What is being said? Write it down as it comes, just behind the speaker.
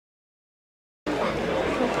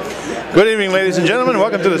Good evening, ladies and gentlemen.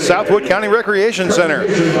 Welcome to the Southwood County Recreation Center.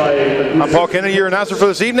 I'm Paul Kennedy, your announcer for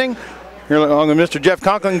this evening. Here along with Mr. Jeff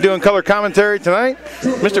Conklin doing color commentary tonight.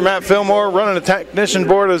 Mr. Matt Fillmore running the technician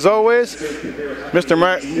board as always. Mr.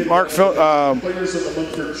 Mark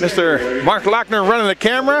Lochner running the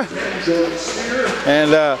camera.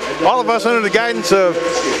 And all of us under the guidance of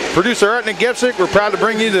producer Art Napgezek, we're proud to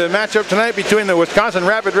bring you the matchup tonight between the Wisconsin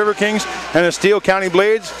Rapid Riverkings and the Steele County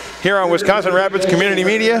Blades here on Wisconsin Rapids Community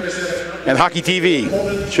Media and Hockey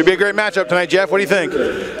TV. Should be a great matchup tonight, Jeff. What do you think?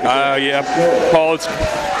 Yeah, Paul, it's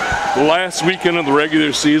the last weekend of the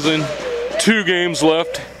regular season. 2 games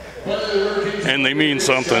left, and they mean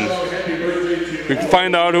something. We can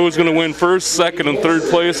find out who's going to win first, second, and third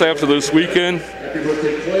place after this weekend.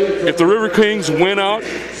 If the Riverkings win out,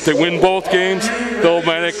 they win both games, they'll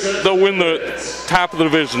win the top of the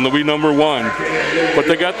division. They'll be number 1. But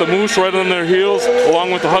they got the Moose right on their heels,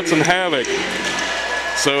 along with the Hudson Havoc.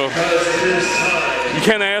 So you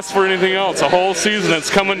can't ask for anything else. A whole season that's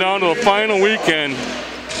coming down to the final weekend.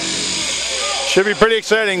 Should be pretty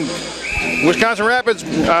exciting. Wisconsin Rapids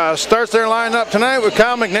starts their lineup tonight with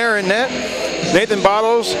Kyle McNair in net, Nathan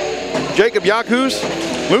Bottles, Jacob Yakus,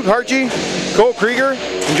 Luke Hartje, Cole Krieger,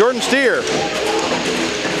 and Jordan Steele.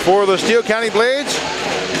 For the Steele County Blades,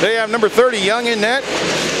 they have number 30 Young in net,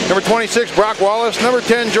 number 26 Brock Wallace, number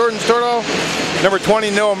 10 Jordan Stordahl, number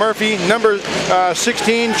 20 Noah Murphy, number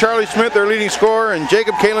 16 Charlie Smith, their leading scorer, and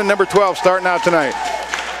Jacob Kalin, number 12, starting out tonight.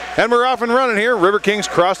 And we're off and running here. Riverkings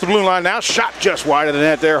cross the blue line now. Shot just wide of the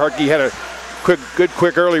net there. Hartke had a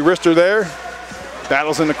quick early wrister there.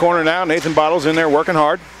 Battles in the corner now. Nathan Bottles in there working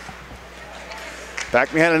hard.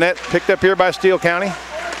 Back behind the net, picked up here by Steele County.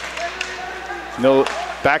 No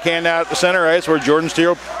backhand out at the center ice where Jordan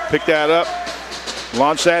Steele picked that up.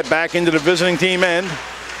 Launched that back into the visiting team end.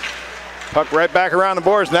 Puck right back around the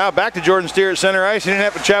boards now. Back to Jordan Steele at center ice. He didn't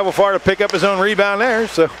have to travel far to pick up his own rebound there.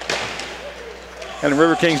 And the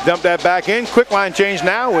Riverkings dump that back in. Quick line change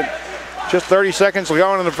now with just 30 seconds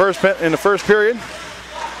going in the first period.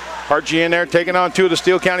 Hartje in there taking on 2 of the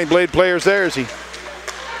Steele County Blade players there as he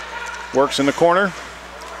works in the corner.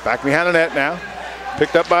 Back behind the net now.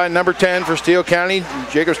 Picked up by number 10 for Steele County,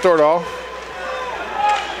 Jacob Stordahl.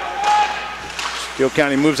 Steele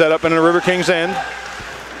County moves that up into the Riverkings end.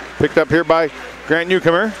 Picked up here by Grant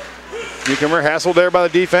Newcomer. Newcomer hassled there by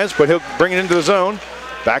the defense, but he'll bring it into the zone.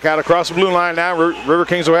 Back out across the blue line now.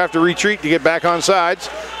 Riverkings will have to retreat to get back on sides.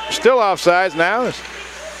 Still off sides now.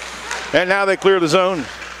 And now they clear the zone.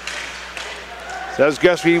 Says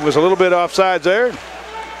Gusby was a little bit off sides there.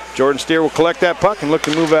 Jordan Steele will collect that puck and look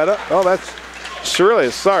to move that up. Oh, that's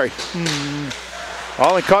Cerillius, sorry.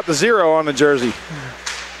 Only caught the 0 on the jersey.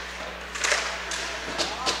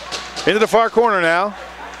 Into the far corner now.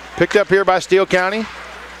 Picked up here by Steele County.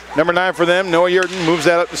 Number 9 for them, Noah Yurton, moves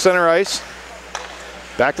that up to center ice.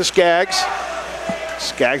 Back to Skaggs.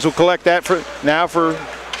 Skaggs will collect that for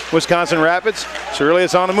Wisconsin Rapids.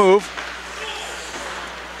 Cerillius on the move.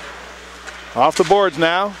 Off the boards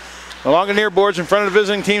now. Along the near boards in front of the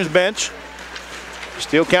visiting team's bench.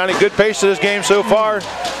 Steele County, good pace to this game so far.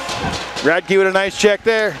 Radke with a nice check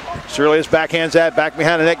there. Cerillius backhands that back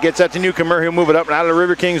behind the net, gets that to Newcomer. He'll move it up and out of the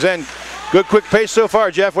Riverkings end. Good quick pace so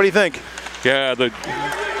far, Jeff. What do you think? Yeah, the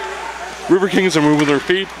Riverkings are moving their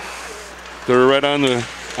feet. They're right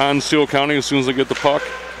on Steele County as soon as they get the puck.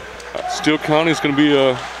 Steele County is going to be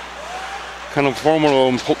a kind of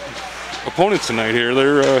formidable opponent tonight here.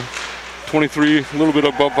 They're 23, a little bit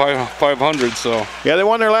above 500. So yeah, they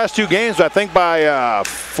won their last 2 games, I think by a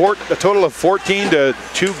total of 14 to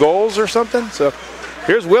 2 goals or something. So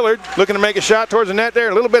here's Willard looking to make a shot towards the net there,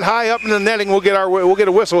 a little bit high up in the netting. We'll get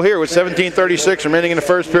a whistle here with 17:36 remaining in the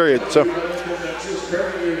first period. So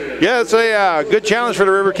yeah, it's a good challenge for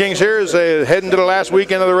the Riverkings here as they head into the last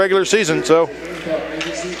weekend of the regular season. So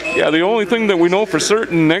yeah, the only thing that we know for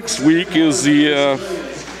certain next week is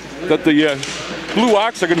that the Blue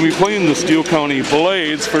Ox are going to be playing the Steele County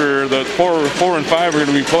Blades for the 4 and 5 are going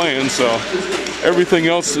to be playing. So everything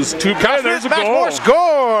else is too bad. There's a goal. Max Moore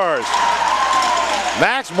scores.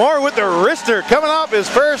 Max Moore with the wrister coming off his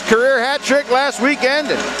first career hat trick last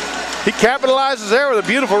weekend. And he capitalizes there with a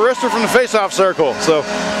beautiful wrister from the faceoff circle. So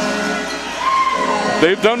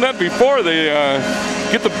they've done that before. They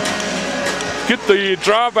get the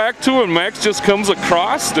draw back to him. Max just comes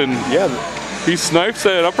across and he snipes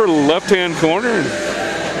that upper left-hand corner.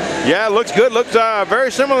 Yeah, it looks good. Looks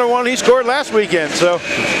very similar to one he scored last weekend. So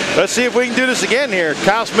let's see if we can do this again here.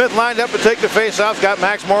 Kyle Smith lined up to take the faceoff. Got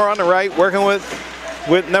Max Moore on the right, working with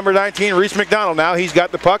number 19, Reese McDonald. Now he's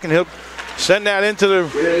got the puck and he'll send that into the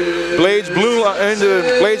Blades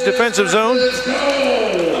defensive zone.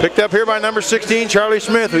 Picked up here by number 16, Charlie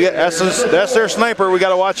Smith. That's their sniper. We got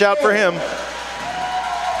to watch out for him.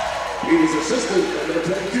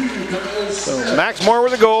 So Max Moore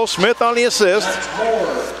with the goal, Smith on the assist.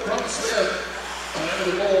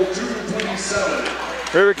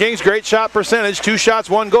 Riverkings, great shot percentage. 2 shots,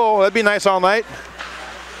 1 goal. That'd be nice all night.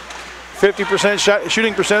 50%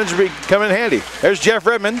 shooting percentage would come in handy. There's Jeff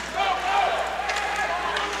Redmond.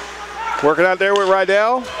 Working out there with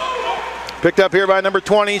Rydell. Picked up here by number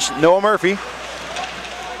 20, Noah Murphy.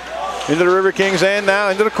 Into the Riverkings end now,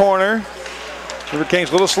 into the corner. Riverkings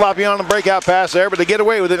a little sloppy on the breakout pass there, but they get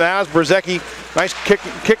away with it now. It's Brzezicki, nice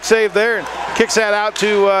kick save there, and kicks that out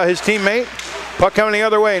to his teammate. Puck coming the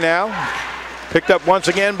other way now. Picked up once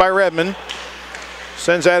again by Redmond.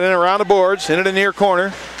 Sends that in around the boards, into the near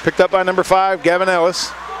corner. Picked up by number 5, Gavin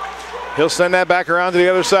Ellis. He'll send that back around to the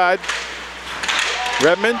other side.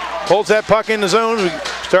 Redmond holds that puck in the zone. We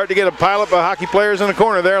start to get a pileup of hockey players in the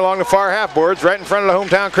corner there along the far half boards, right in front of the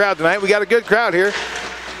hometown crowd tonight. We got a good crowd here.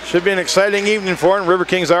 Should be an exciting evening for him.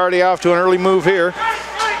 Riverkings already off to an early move here.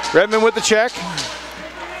 Redmond with the check.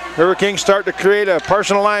 Riverkings start to create a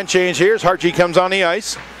personal line change here as Hartje comes on the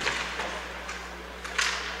ice.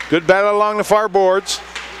 Good battle along the far boards.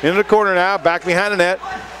 Into the corner now, back behind the net.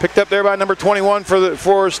 Picked up there by number 21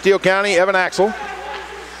 for Steele County, Evan Axel.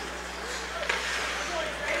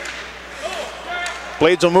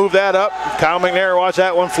 Blades will move that up. Kyle McNair, watch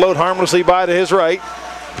that one float harmlessly by to his right.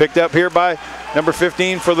 Picked up here by number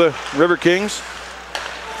 15 for the Riverkings.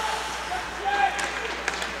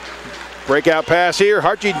 Breakout pass here.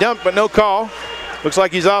 Hartje dumped, but no call. Looks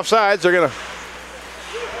like he's offsides. They're going to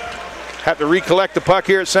have to recollect the puck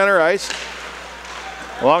here at center ice.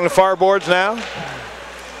 Along the far boards now.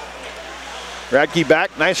 Radke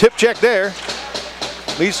back. Nice hip check there.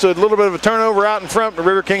 Leads to a little bit of a turnover out in front. The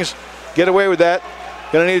Riverkings get away with that.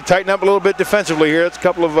 Going to need to tighten up a little bit defensively here. It's a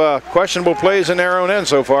couple of questionable plays in their own end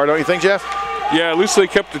so far, don't you think, Jeff? Yeah, at least they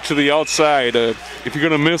kept it to the outside. If you're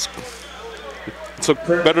going to miss, it's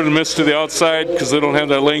better to miss to the outside because they don't have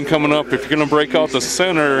that lane coming up. If you're going to break out the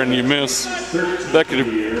center and you miss, that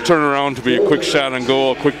could turn around to be a quick shot on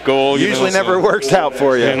goal, a quick goal. Usually never works out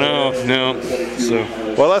for you. No. So.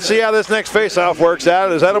 Well, let's see how this next face-off works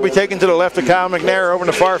out. As that'll be taken to the left of Kyle McNair over in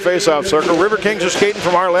the far face-off circle. Riverkings are skating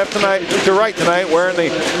from our left tonight to right tonight, wearing the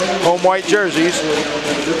home white jerseys.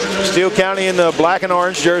 Steele County in the black and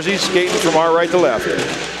orange jerseys, skating from our right to left.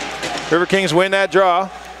 Riverkings win that draw.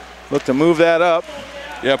 Look to move that up.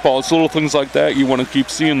 Yeah, Paul, it's little things like that you want to keep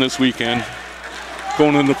seeing this weekend.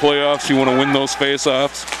 Going into the playoffs, you want to win those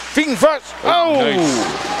face-offs. Feet in front. Oh!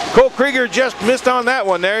 Nice. Cole Krieger just missed on that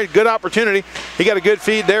one there. Good opportunity. He got a good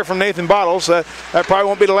feed there from Nathan Bottles. That probably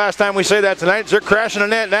won't be the last time we say that tonight. They're crashing the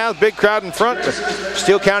net now. Big crowd in front.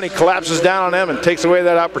 Steele County collapses down on them and takes away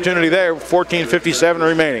that opportunity there. 14:57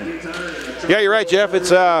 remaining. Yeah, you're right, Jeff.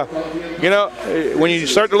 It's when you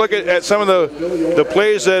start to look at some of the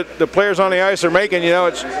plays that the players on the ice are making,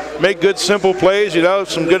 it's make good simple plays.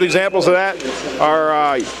 Some good examples of that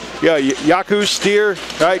are Yaku, Steer,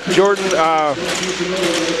 right? Jordan,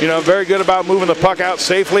 very good about moving the puck out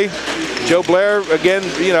safely. Joe Blair, again,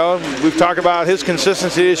 we've talked about his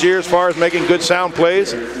consistency this year as far as making good sound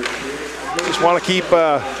plays. Just want to keep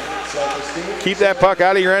that puck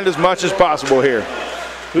out of your end as much as possible here.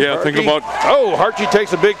 Yeah, think about... Oh, Hartje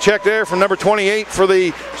takes a big check there from number 28 for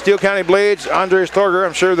the Steele County Blades, Andres Torger.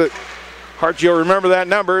 I'm sure that Hartje will remember that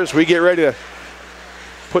number as we get ready to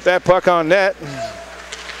put that puck on net.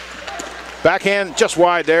 Backhand just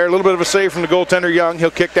wide there. A little bit of a save from the goaltender, Young. He'll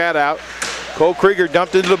kick that out. Cole Krieger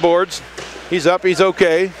dumped into the boards. He's up, he's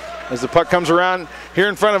okay. As the puck comes around here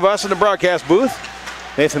in front of us in the broadcast booth.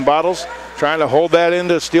 Nathan Bottles trying to hold that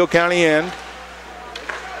into Steele County end.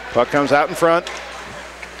 Puck comes out in front.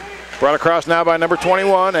 Brought across now by number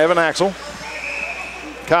 21, Evan Axel.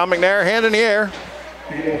 Kyle McNair, hand in the air.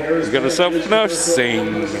 He's got himself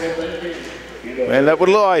nothing. And that with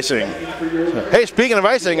a little icing. Hey, speaking of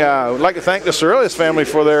icing, I would like to thank the Cerullius family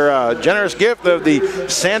for their generous gift of the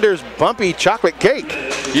Sanders Bumpy chocolate cake.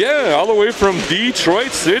 Yeah, all the way from Detroit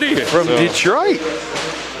City. From Detroit.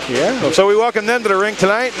 Yeah. So we welcome them to the rink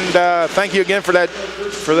tonight, and thank you again for that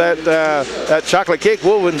chocolate cake.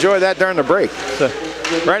 We'll enjoy that during the break. So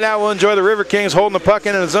right now we'll enjoy the Riverkings holding the puck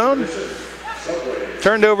in the zone.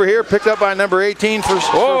 Turned over here, picked up by number 18 for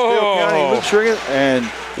Steele County, Luke Strigan.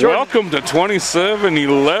 And welcome to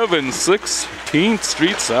 2711 16th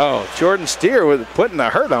Street South. Jordan Steer with putting the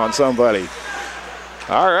hurt on somebody.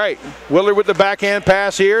 All right, Willard with the backhand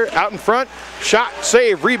pass here, out in front. Shot,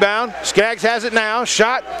 save, rebound. Skaggs has it now.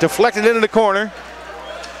 Shot, deflected into the corner.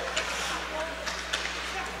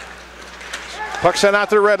 Puck sent out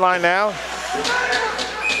to the red line now.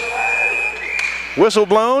 Whistle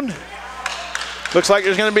blown. Looks like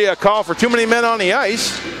there's going to be a call for too many men on the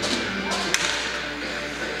ice.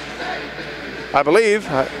 I believe.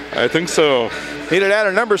 I think so. Either that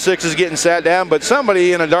or number 6 is getting sat down, but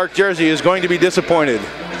somebody in a dark jersey is going to be disappointed.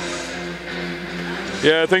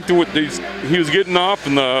 Yeah, I think he was getting off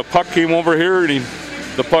and the puck came over here and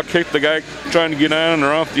the puck hit the guy trying to get on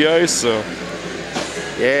or off the ice. So.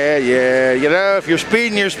 Yeah. You know, if you're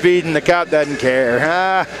speeding, you're speeding. The cop doesn't care,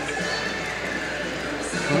 huh?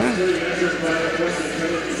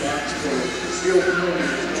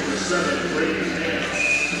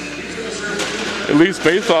 At least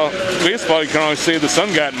baseball, you can always say the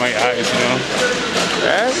sun got in my eyes, you know.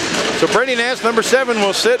 Right. So Brady Nance, number 7,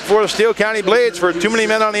 will sit for the Steele County Blades for too many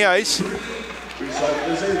men on the ice.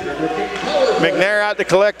 McNair out to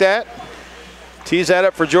collect that. Tees that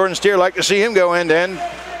up for Jordan Steele. Like to see him go end to end.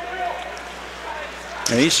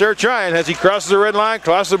 And he's sure trying as he crosses the red line,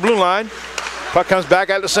 crosses the blue line. Puck comes back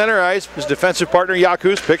out to center ice. His defensive partner,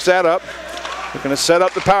 Yakus, picks that up. We're going to set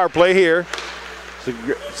up the power play here.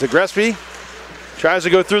 Zagreski tries to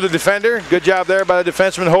go through the defender. Good job there by the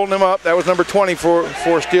defenseman holding him up. That was number 20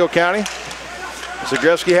 for Steele County.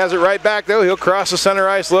 Zagreski has it right back, though. He'll cross the center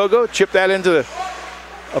ice logo, chip that into the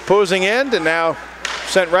opposing end, and now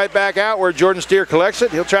sent right back out where Jordan Steele collects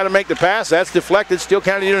it. He'll try to make the pass. That's deflected. Steele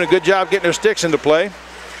County doing a good job getting their sticks into play.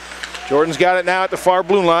 Jordan's got it now at the far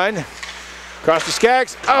blue line. Across the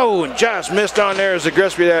Skaggs. Oh, and just missed on there as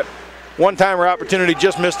Zagreski. That one-timer opportunity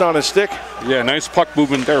just missed on his stick. Yeah, nice puck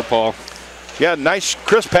movement there, Paul. Yeah, nice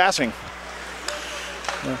crisp passing.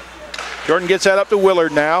 Jordan gets that up to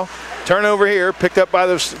Willard now. Turnover here, picked up by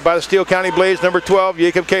the Steele County Blades, number 12,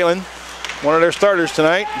 Jacob Kalin, one of their starters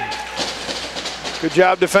tonight. Good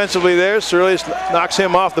job defensively there. Cerlius knocks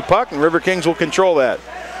him off the puck, and Riverkings will control that.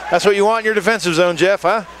 That's what you want in your defensive zone, Jeff,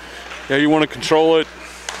 huh? Yeah, you want to control it,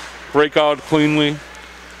 break out cleanly.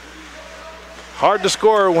 Hard to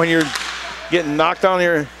score when you're getting knocked on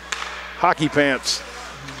your hockey pants.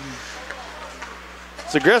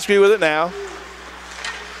 Zagreski with it now.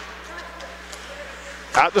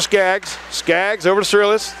 Out to Skaggs. Skaggs over to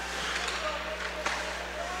Cerlius.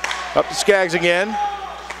 Up to Skaggs again.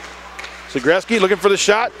 Zagreski looking for the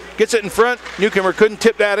shot. Gets it in front. Newcomer couldn't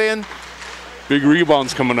tip that in. Big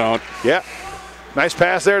rebounds coming out. Yeah. Nice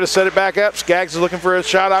pass there to set it back up. Skaggs is looking for a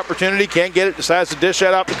shot opportunity. Can't get it. Decides to dish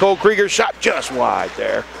that out to Cole Krieger. Shot just wide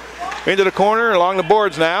there. Into the corner along the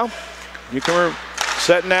boards now. Newcomer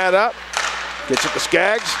setting that up. Gets it to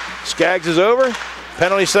Skaggs. Skaggs is over.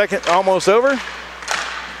 Penalty second, almost over.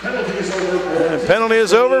 Penalty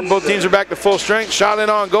is over. Both teams are back to full strength. Shot in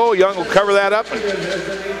on goal. Young will cover that up.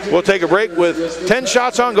 We'll take a break with 10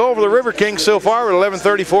 shots on goal for the Riverkings so far with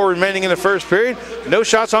 11:34 remaining in the first period. No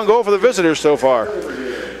shots on goal for the visitors so far.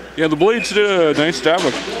 Yeah, the Blades did a nice job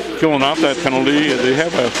of killing off that penalty. They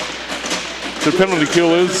have their penalty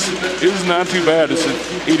kill is not too bad. It's at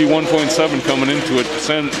 81.7 coming into it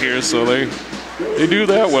 % here, so they do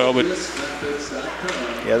that well. But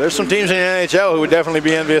yeah, there's some teams in the NHL who would definitely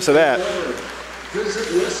be envious of that.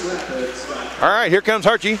 All right, here comes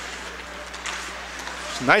Harchie.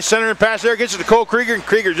 Nice centering pass there, gets it to Cole Krieger, and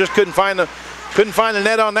Krieger just couldn't find the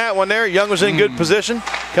net on that one there. Young was in good position.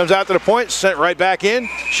 Comes out to the point, sent right back in.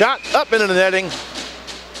 Shot up into the netting.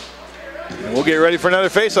 And we'll get ready for another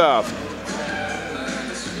face-off.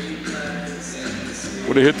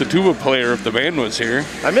 Would have hit the tuba player if the band was here.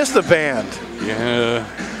 I missed the band. Yeah.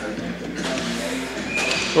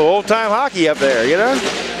 Old-time hockey up there, you know?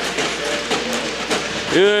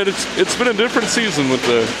 Yeah, it's been a different season with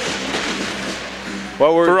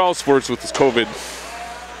for all sports with this COVID.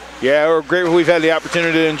 Yeah, we're grateful we've had the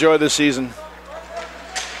opportunity to enjoy this season.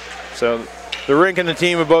 So the rink and the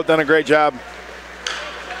team have both done a great job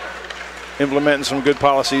implementing some good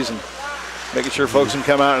policies and making sure folks can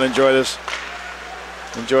come out and enjoy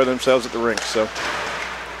themselves at the rink. So,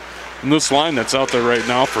 and this line that's out there right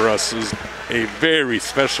now for us is a very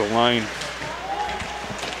special line.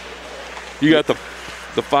 You got the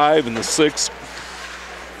 5 and the 6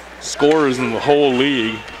 scorers in the whole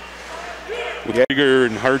league, with Krieger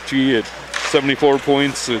and Harchie at 74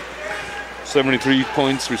 points, at 73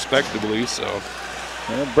 points respectively. So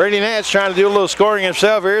Brady Nance trying to do a little scoring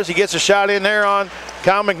himself here as he gets a shot in there on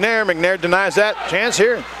Kyle McNair. McNair denies that chance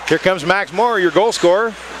here. Here comes Max Moore, your goal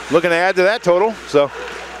scorer, looking to add to that total. So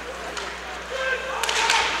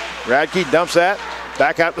Radke dumps that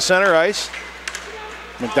back out to center ice.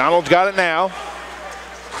 McDonald's got it now.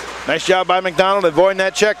 Nice job by McDonald avoiding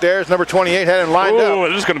that check there. As number 28 had him lined up. Oh,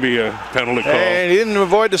 it is going to be a penalty call. And he didn't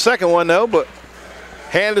avoid the second one, though, but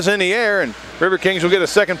hand is in the air, and Riverkings will get a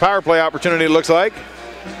second power play opportunity, it looks like.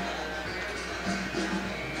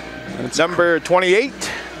 number 28,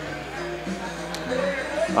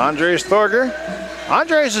 Andres Thorger.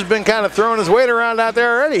 Andres has been kind of throwing his weight around out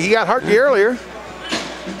there already. He got Hartke earlier.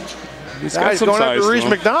 He's now he's going up to Reese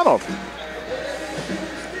McDonald.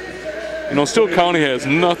 You know, Steele County has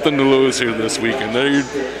nothing to lose here this weekend.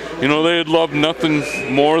 They'd love nothing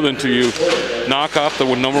more than to knock off the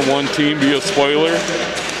 #1 team, be a spoiler,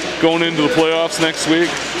 going into the playoffs next week.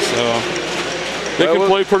 So they can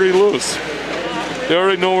play pretty loose. They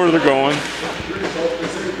already know where they're going.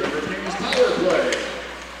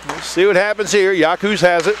 Let's see what happens here. Yakus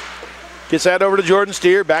has it. Gets that over to Jordan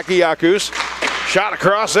Steer. Back to Yakus. Shot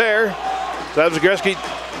across there. Zabzagreski.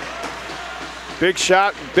 Big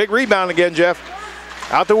shot. Big rebound again, Jeff.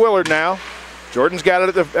 Out to Willard now. Jordan's got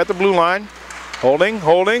it at the blue line. Holding.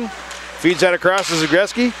 Feeds that across to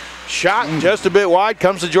Zagreski. Shot just a bit wide.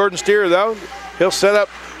 Comes to Jordan Steer, though. He'll set up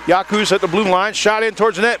Yakus at the blue line. Shot in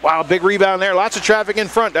towards the net. Wow, big rebound there. Lots of traffic in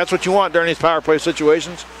front. That's what you want during these power play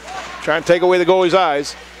situations. Try and take away the goalie's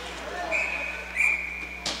eyes.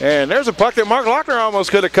 And there's a puck that Mark Lochner almost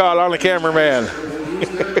could have caught on the cameraman.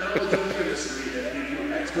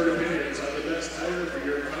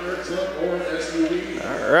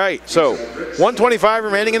 All right, so 1:25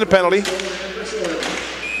 remaining in the penalty.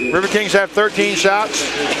 Riverkings have 13 shots.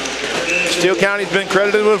 Steele County's been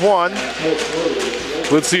credited with 1.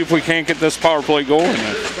 Let's see if we can't get this power play going.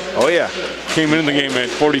 Oh, yeah. Came into the game at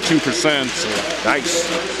 42%. So. Nice.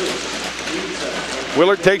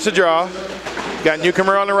 Willard takes the draw. Got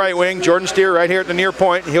Newcomer on the right wing. Jordan Steer right here at the near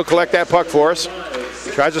point. He'll collect that puck for us.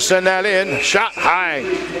 Tries to send that in. Shot high.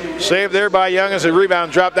 Saved there by Young as the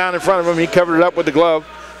rebound dropped down in front of him. He covered it up with the glove.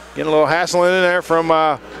 Getting a little hassling in there from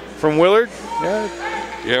Willard.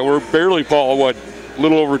 Yeah, we're barely, Paul, a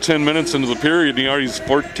little over 10 minutes into the period. He already has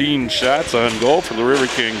 14 shots on goal for the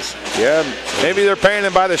Riverkings. Yeah, maybe they're paying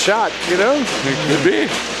him by the shot, you know? It could be.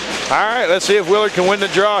 All right, let's see if Willard can win the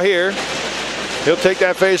draw here. He'll take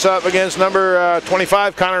that face up against number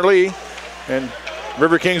 25, Connor Lee. And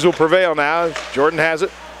Riverkings will prevail now. Jordan has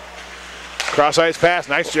it. Cross ice pass.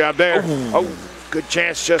 Nice job there. Oh, good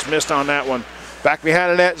chance. Just missed on that one. Back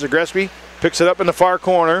behind the net. Zagreski picks it up in the far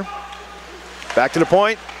corner. Back to the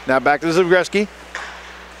point. Now back to Zagreski.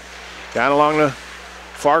 Down along the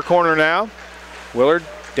far corner now. Willard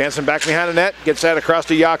dancing back behind the net. Gets that across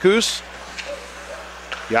to Yakus.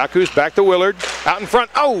 Yakus back to Willard. Out in front.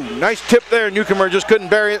 Oh, nice tip there. Newcomer just couldn't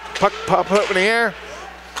bury it. Puck pop up in the air.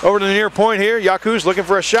 Over to the near point here. Yakus looking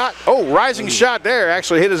for a shot. Oh, rising shot there.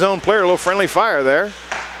 Actually hit his own player. A little friendly fire there.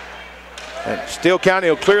 And Steele County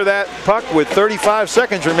will clear that puck with 35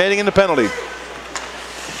 seconds remaining in the penalty.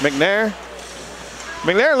 McNair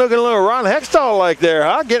looking a little Ron Hextall-like there,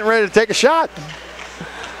 huh? Getting ready to take a shot.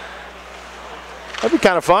 That'd be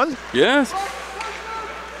kind of fun. Yes.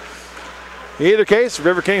 In either case,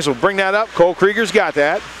 Riverkings will bring that up. Cole Krieger's got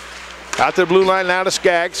that. Out to the blue line now to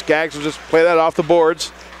Skaggs. Skaggs will just play that off the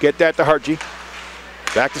boards. Get that to Hartje.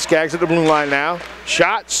 Back to Skaggs at the blue line now.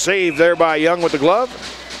 Shot saved there by Young with the glove.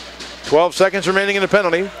 12 seconds remaining in the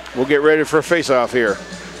penalty. We'll get ready for a face-off here.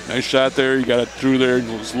 Nice shot there. You got it through there.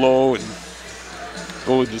 It was low, and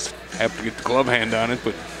goalie just have to get the glove hand on it.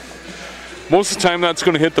 But most of the time, that's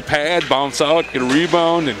going to hit the pad, bounce out, get a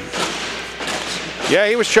rebound, and yeah,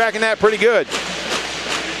 he was tracking that pretty good.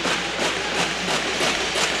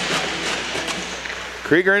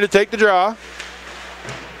 Krieger in to take the draw.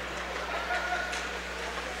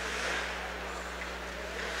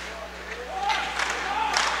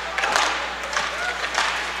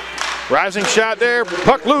 Rising shot there,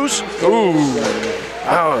 puck loose. Ooh.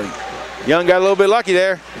 Oh, Young got a little bit lucky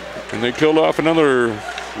there. And they killed off another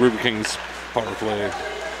Riverkings power play.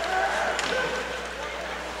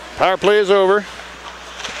 Power play is over.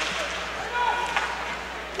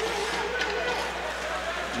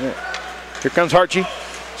 Yeah. Here comes Hartje.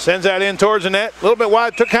 Sends that in towards the net. A little bit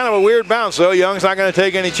wide. Took kind of a weird bounce, though. Young's not going to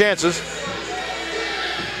take any chances.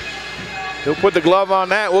 He'll put the glove on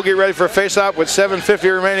that. We'll get ready for a face-off with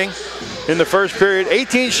 7:50 remaining in the first period.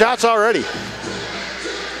 18 shots already.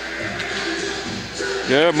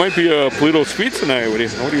 Yeah, it might be a Polito's Pizza night. What do you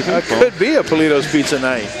think, Paul? Could be a Polito's Pizza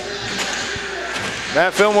night.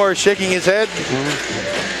 Matt Fillmore is shaking his head.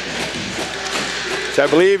 Which I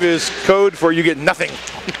believe is code for you get nothing.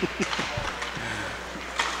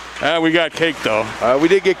 We got cake, though. We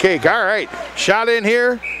did get cake. All right. Shot in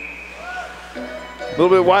here. A little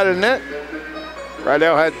bit wide of the net.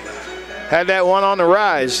 Rydell had that one on the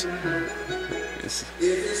rise.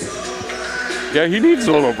 Yeah, he needs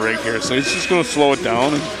a little break here, so he's just going to slow it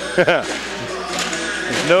down.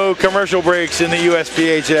 There's no commercial breaks in the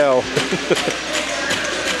USPHL.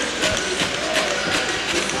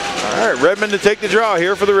 All All right, Redmond to take the draw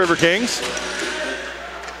here for the Riverkings.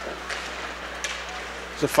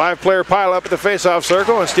 It's a 5-player pile up at the face-off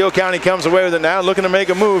circle, and Steele County comes away with it now, looking to make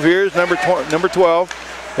a move here. Is number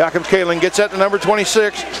 12. Jakob Kalin gets that to number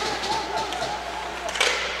 26.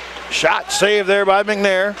 Shot saved there by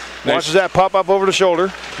McNair. Nice. Watches that pop up over the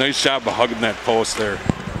shoulder. Nice job of hugging that post there,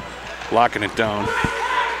 locking it down.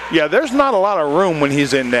 Yeah, there's not a lot of room when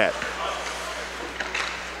he's in net.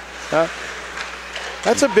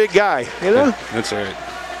 That's a big guy, you know? Yeah, that's right.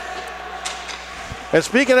 And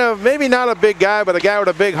speaking of maybe not a big guy, but a guy with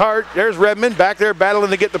a big heart, there's Redmond back there battling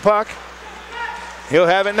to get the puck. He'll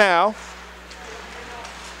have it now.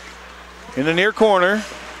 In the near corner.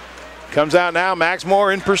 Comes out now, Max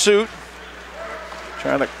Moore in pursuit.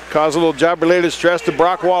 Trying to cause a little job-related stress to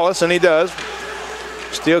Brock Wallace, and he does.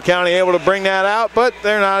 Steele County able to bring that out, but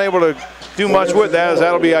they're not able to do much with that, as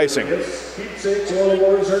that'll be icing. Keepsakes or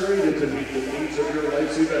awards are needed to meet the needs of your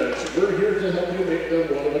life's events. We're here to help you make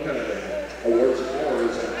them one of a kind. Awards and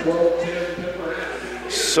awards at 1210 Pepper Avenue.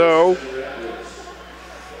 So,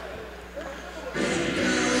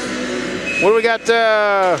 what do we got?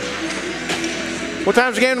 What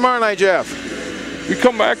time's the game tomorrow night, Jeff? We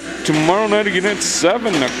come back tomorrow night again at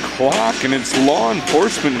 7 o'clock, and it's law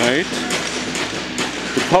enforcement night.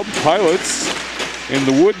 The Pub Pilots and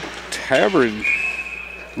the Wood Tavern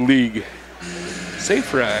League.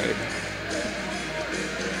 Safe ride.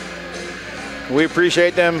 We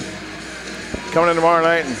appreciate them coming in tomorrow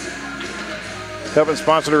night and helping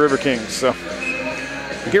sponsor the Riverkings. So,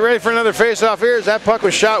 get ready for another face-off here as that puck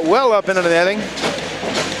was shot well up into the netting.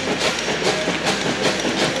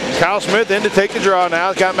 Kyle Smith in to take the draw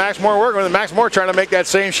now. He's got Max Moore working with him. Max Moore trying to make that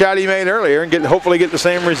same shot he made earlier and hopefully get the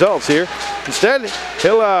same results here. Instead,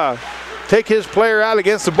 he'll take his player out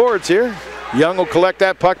against the boards here. Young will collect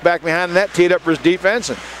that puck back behind the net, tee it up for his defense,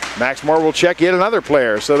 and Max Moore will check yet another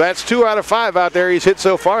player. So that's 2 out of 5 out there he's hit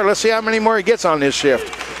so far. Let's see how many more he gets on this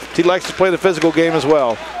shift. He likes to play the physical game as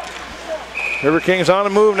well. Riverkings on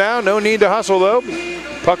the move now. No need to hustle, though.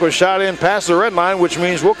 Puck was shot in past the red line, which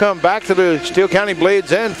means we'll come back to the Steele County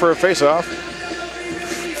Blades end for a face-off.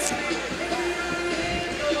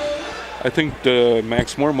 I think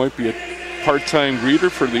Max Moore might be a part-time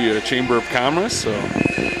greeter for the Chamber of Commerce. So,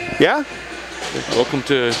 yeah. Welcome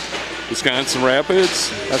to Wisconsin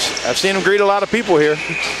Rapids. I've seen him greet a lot of people here.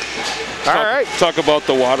 All right. Talk about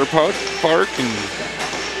the water park and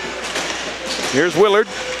here's Willard.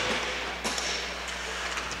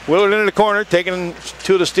 Willard into the corner, taking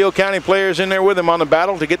 2 of the Steele County players in there with him on the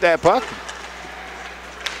battle to get that puck.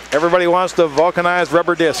 Everybody wants the vulcanized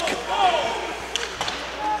rubber disc.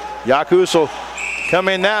 Yakus will come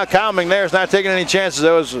in now. Kyle McNair's not taking any chances.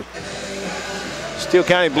 Those Steele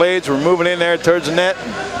County Blades were moving in there towards the net.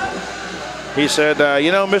 He said,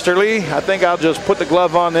 you know, Mr. Lee, I think I'll just put the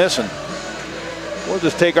glove on this and we'll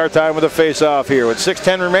just take our time with a face-off here. With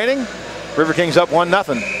 6:10 remaining, Riverkings up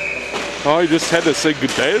 1-0. Oh, I just had to say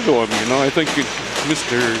good day to him, you know. I think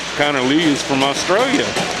Mr. Connor Lee is from Australia.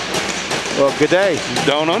 Well, good day. He's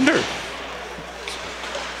down under.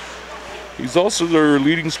 He's also their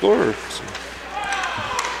leading scorer. So.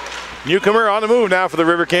 Newcomer on the move now for the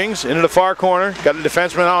Riverkings. Into the far corner. Got a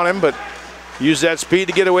defenseman on him, but used that speed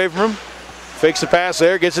to get away from him. Fakes the pass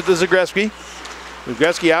there, gets it to Zagreski.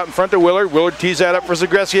 Zagreski out in front to Willard. Willard tees that up for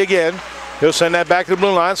Zagreski again. He'll send that back to the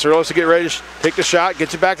blue line. Sorolis to get ready to take the shot.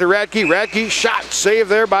 Gets it back to Radke. Radke shot saved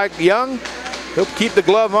there by Young. He'll keep the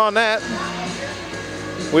glove on that.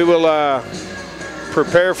 We will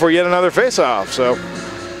prepare for yet another face-off. So,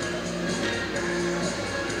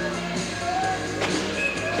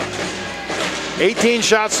 $18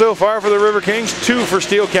 shots so far for the Riverkings, 2 for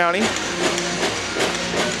Steele County.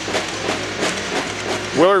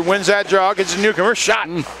 Willard wins that draw, gets a Newcomer, shot.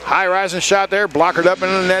 High rising shot there, blockered up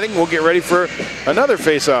into the netting. We'll get ready for another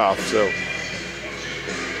face-off. So,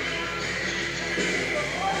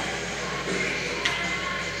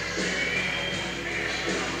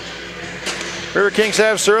 Riverkings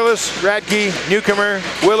have Sorolis, Radke, Newcomer,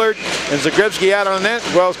 Willard, and Zagrebski out on the net,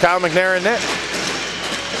 as well as Kyle McNair in net.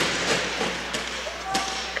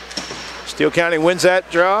 Steele County wins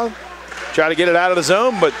that draw. Try to get it out of the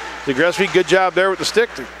zone, but Zagrebski, good job there with the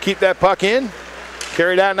stick to keep that puck in.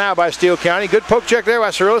 Carried out now by Steele County. Good poke check there by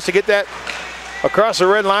Sorolis to get that across the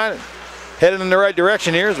red line. Headed in the right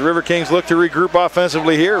direction here as the Riverkings look to regroup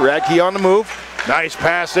offensively here. Radke on the move. Nice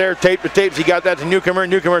pass there, tape to tapes. He got that to Newcomer.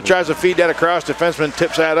 Newcomer tries to feed that across. Defenseman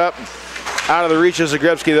tips that up. Out of the reach of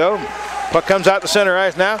Zagrebski though. Puck comes out to center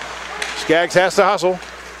ice now. Skaggs has to hustle.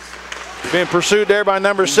 Being pursued there by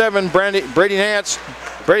number 7, Brady Nance.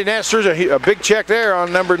 Brady Nance throws a big check there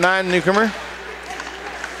on number 9, Newcomer.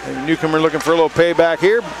 And Newcomer looking for a little payback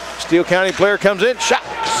here. Steele County player comes in, shot,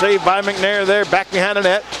 saved by McNair there, back behind the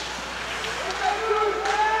net.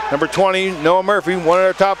 Number 20, Noah Murphy, one of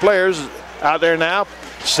their top players, out there now.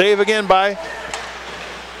 Save again by,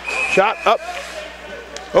 shot up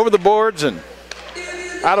over the boards and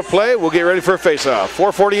out of play. We'll get ready for a face-off.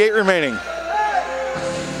 4:48 remaining.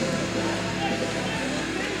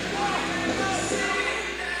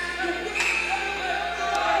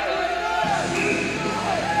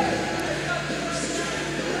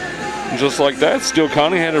 Just like that, Steele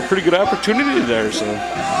County had a pretty good opportunity there. So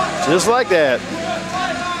just like that.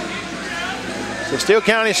 So Steele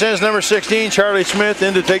County sends number 16, Charlie Smith,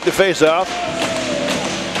 in to take the face-off.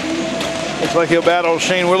 Looks like he'll battle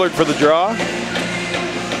Shane Willard for the draw.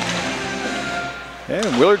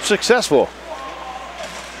 And Willard's successful,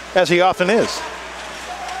 as he often is.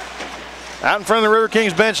 Out in front of the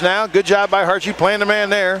Riverkings bench now. Good job by Harchie playing the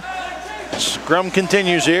man there. Scrum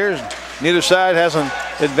continues here. Neither side has an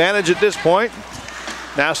advantage at this point.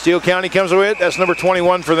 Now Steele County comes with it. That's number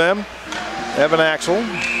 21 for them, Evan Axel.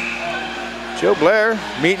 Joe Blair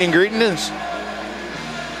meeting and greeting his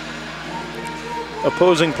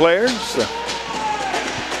opposing players.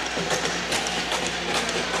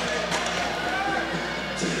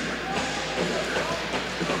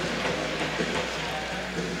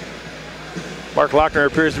 Mark Lochner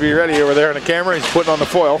appears to be ready over there on the camera. He's putting on the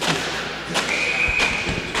foil.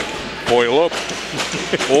 Foil up.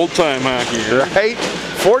 Old time hockey. Right?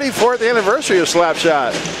 44th anniversary of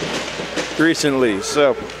Slapshot recently.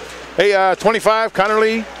 So, hey, 25, Connor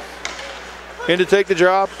Lee in to take the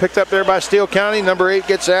draw. Picked up there by Steele County. Number 8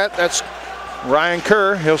 gets that. That's Ryan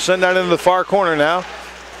Kerr. He'll send that into the far corner now.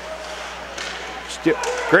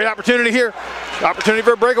 Great opportunity here. Opportunity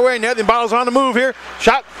for a breakaway. Nathan Bottles on the move here.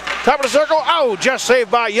 Shot, top of the circle. Oh, just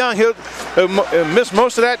saved by Young. He'll miss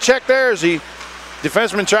most of that check there as the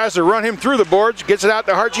defenseman tries to run him through the boards. Gets it out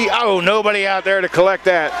to Harchie. Oh, nobody out there to collect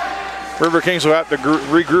that. Riverkings will have to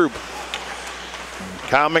regroup.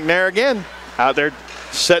 Kyle McNair again out there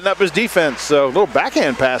setting up his defense. So a little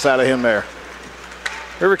backhand pass out of him there.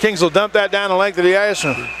 Riverkings will dump that down the length of the ice.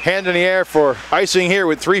 Hand in the air for icing here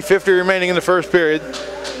with 3:50 remaining in the first period.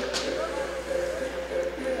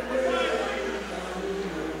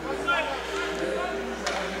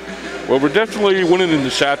 Well, we're definitely winning in the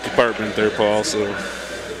shot department there, Paul. So,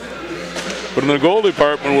 but in the goal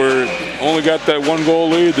department, we're only got that 1 goal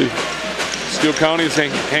lead. The Steele County is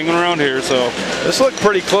hanging around here. So this looked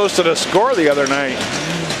pretty close to the score the other night.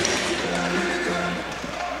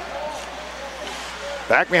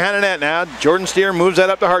 Back behind the net now. Jordan Steer moves that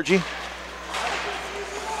up to Harchie.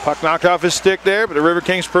 Puck knocked off his stick there, but the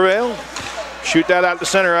Riverkings prevail. Shoot that out to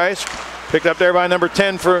center ice. Picked up there by number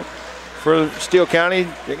 10 for Steele County.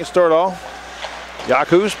 They can store it all.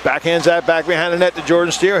 Yakus backhands that back behind the net to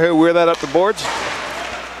Jordan Steele. He'll wear that up the boards.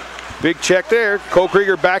 Big check there. Cole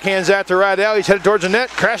Krieger backhands that to Rydell. He's headed towards the net.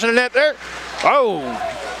 Crashing the net there. Oh,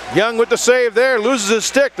 Young with the save there. Loses his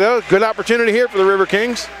stick though. Good opportunity here for the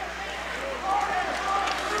Riverkings.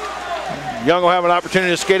 Young will have an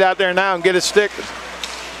opportunity to skate out there now and get his stick.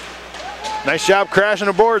 Nice job crashing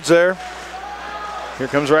the boards there. Here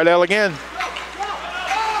comes Rydell again.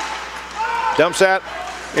 Dumps that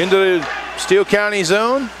into the Steele County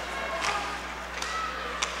zone.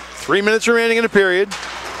 3 minutes remaining in the period.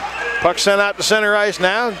 Puck sent out to center ice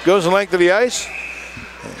now. Goes the length of the ice.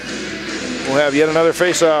 We'll have yet another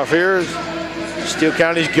face-off here. Steele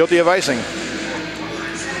County's guilty of icing.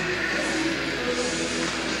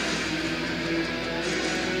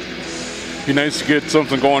 be nice to get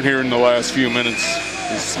something going here in the last few minutes.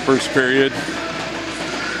 This first period.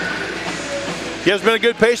 Yeah, it's been a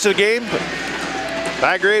good pace of the game.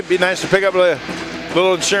 I agree. It'd be nice to pick up a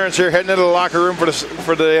little insurance here heading into the locker room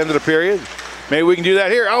for the end of the period. Maybe we can do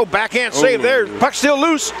that here. Oh, backhand save there. Puck still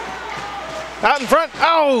loose. Out in front.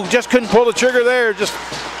 Oh, just couldn't pull the trigger there. Just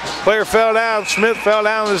player fell down. Smith fell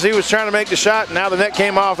down as he was trying to make the shot. Now the net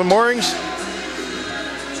came off the moorings.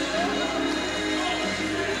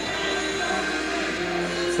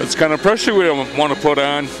 That's kind of pressure we don't want to put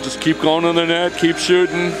on. Just keep going on the net, keep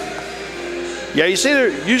shooting. Yeah, you see,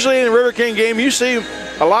 usually in the River King game, you see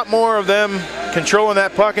a lot more of them controlling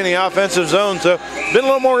that puck in the offensive zone. So, been a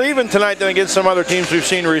little more even tonight than against some other teams we've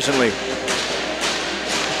seen recently.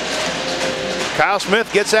 Kyle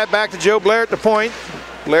Smith gets that back to Joe Blair at the point.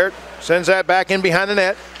 Blair sends that back in behind the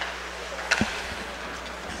net.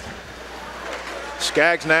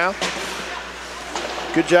 Skaggs now.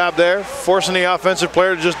 Good job there, forcing the offensive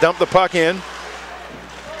player to just dump the puck in.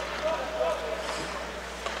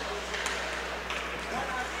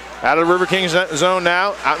 Out of the River Kings zone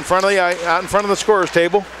now, out in front of the scorer's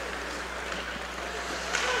table.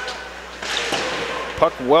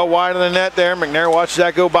 Puck well wide of the net there. McNair watches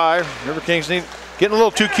that go by. Riverkings getting a little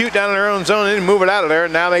too cute down in their own zone. They didn't move it out of there.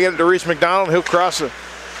 And now they get it to Reese McDonald. He'll cross the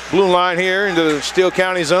blue line here into the Steele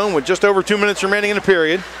County zone with just over 2 minutes remaining in the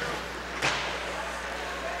period.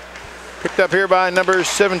 Picked up here by number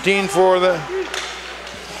 17 for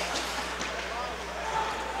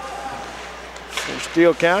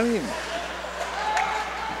Steele County.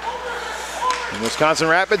 And Wisconsin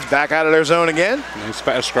Rapids back out of their zone again. Nice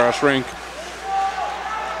pass cross rink.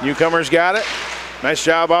 Newcomers got it. Nice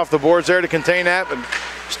job off the boards there to contain that, but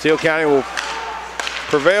Steele County will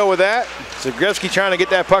prevail with that. Zagreski trying to get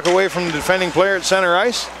that puck away from the defending player at center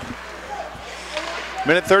ice.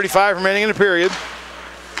 Minute 35 remaining in the period.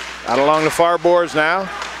 Out along the far boards now.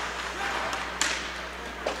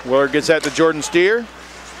 Willard gets that to Jordan Steer.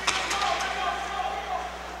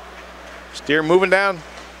 Steer moving down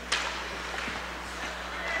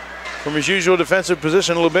from his usual defensive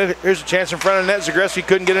position a little bit. Here's a chance in front of the net. Zagreski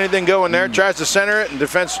couldn't get anything going there. Tries to center it, and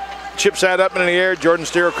defense chips that up into the air. Jordan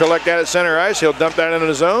Steer will collect that at center ice. He'll dump that into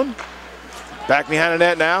the zone. Back behind the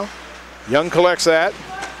net now. Young collects that.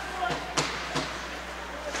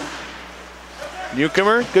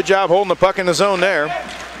 Newcomer, good job holding the puck in the zone there.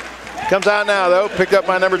 Comes out now though, picked up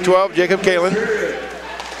by number 12, Jacob Kalin.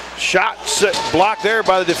 Shot blocked there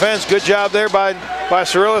by the defense. Good job there by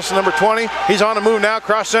Cyrillis, number 20. He's on the move now,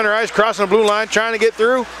 cross center ice, crossing the blue line, trying to get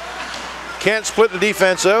through. Can't split the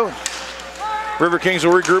defense though. Riverkings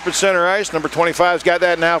will regroup at center ice. Number 25's got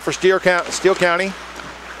that now for Steele County.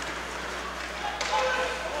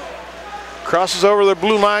 Crosses over the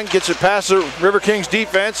blue line, gets it past the Riverkings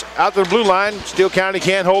defense, out to the blue line. Steele County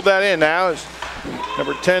can't hold that in now.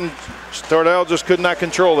 Number 10, Stordell, just could not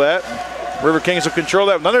control that. Riverkings will control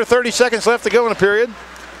that with under 30 seconds left to go in the period.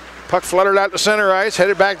 Puck fluttered out to center ice,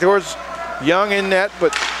 headed back towards Young in net,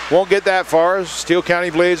 but won't get that far. Steele County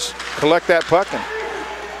Blades collect that puck. And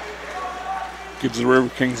gives the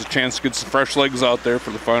Riverkings a chance to get some fresh legs out there for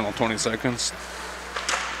the final 20 seconds.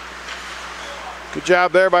 Good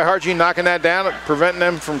job there by Hargy knocking that down, preventing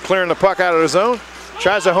them from clearing the puck out of the zone.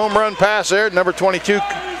 Tries a home run pass there. Number 22,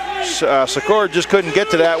 Sikora just couldn't get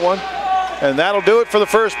to that one. And that'll do it for the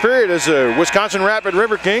first period as Wisconsin Rapid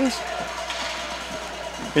Riverkings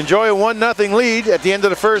enjoy a 1-0 lead at the end of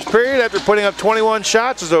the first period after putting up 21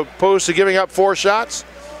 shots as opposed to giving up 4 shots.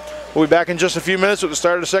 We'll be back in just a few minutes with the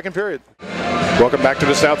start of the second period. Welcome back to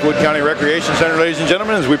the Southwood County Recreation Center, ladies and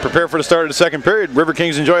gentlemen, as we prepare for the start of the second period.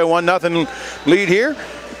 Riverkings enjoy a 1-0 lead here.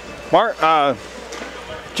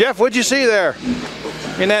 Jeff, what'd you see there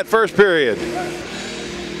in that first period?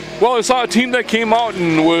 Well, I saw a team that came out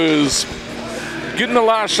and was getting a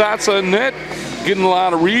lot of shots on net, getting a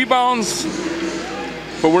lot of rebounds,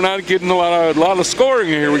 but we're not getting a lot of scoring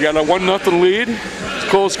here. We got a 1-0 lead. It's a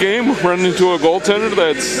close game. We're running into a goaltender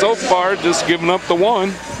that's so far just giving up the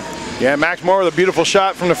one. Yeah, Max Moore with a beautiful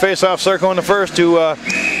shot from the face-off circle in the first to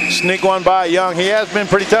sneak one by Young. He has been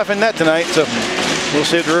pretty tough in net tonight, so we'll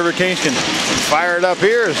see if the Riverkings can fire it up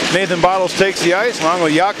here as Nathan Bottles takes the ice along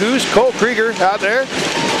with Yakus, Cole Krieger out there.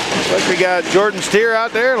 Looks like we got Jordan Steer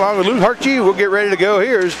out there along with Luke Hartje. We'll get ready to go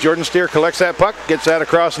here as Jordan Steer collects that puck, gets that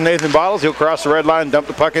across to Nathan Bottles. He'll cross the red line, dump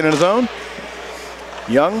the puck into the zone.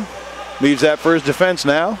 Young leaves that for his defense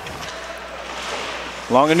now.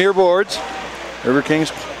 Along the near boards.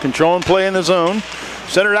 Riverkings control and play in the zone.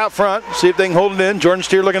 Centered out front, see if they can hold it in. Jordan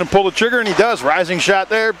Steer looking to pull the trigger, and he does. Rising shot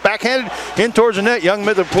there, backhanded in towards the net. Young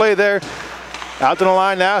made the play there. Out to the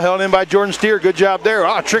line now, held in by Jordan Steer. Good job there.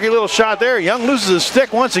 Oh, tricky little shot there. Young loses his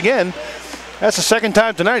stick once again. That's the second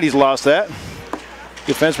time tonight he's lost that.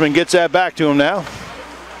 Defenseman gets that back to him now.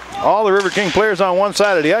 All the River King players on one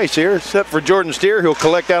side of the ice here, except for Jordan Steer, who'll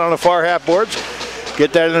collect that on the far half boards.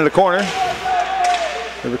 Get that into the corner.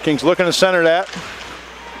 River Kings looking to center that.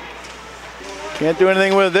 Can't do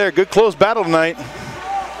anything with it there. Good close battle tonight.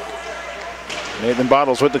 Nathan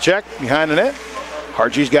Bottles with the check behind the net.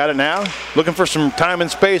 Hartje's got it now. Looking for some time and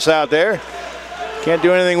space out there. Can't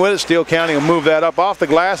do anything with it. Steele County will move that up off the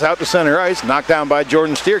glass, out to center ice. Knocked down by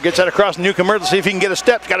Jordan Steer. Gets that across Newcomer to see if he can get a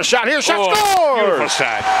step. Got a shot here. Shot scores! Beautiful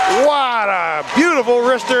shot. What a beautiful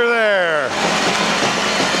wrister there.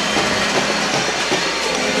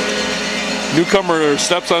 Newcomer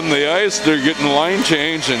steps on the ice. They're getting the line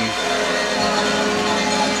change, and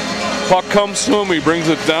puck comes to him. He brings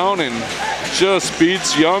it down and just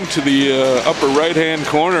beats Young to the upper right-hand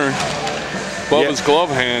corner above his glove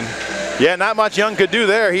hand. Yeah, not much Young could do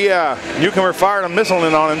there. Newcomer fired a missile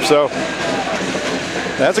in on him, so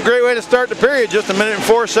that's a great way to start the period. Just a minute and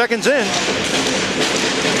 4 seconds in.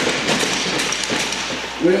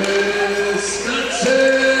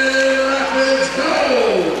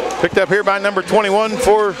 Picked Picked up here by number 21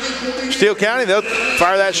 for Steele County. They'll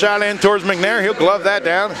fire that shot in towards McNair. He'll glove that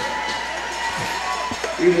down.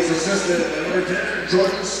 He was assisted by number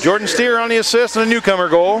 10, Jordan Steer on the assist and a newcomer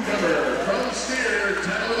goal.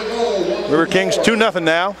 Riverkings 2-0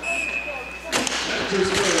 now.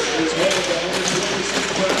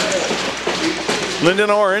 Lyndon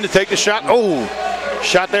Orr to take the shot. Oh,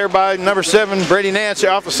 shot there by number 7, Brady Nance,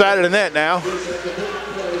 off the side of the net now.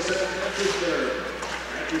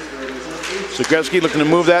 Zagreski looking to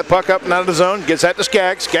move that puck up and out of the zone. Gets that to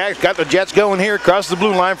Skaggs. Skaggs got the Jets going here. Crosses the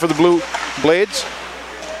blue line for the Blue Blades.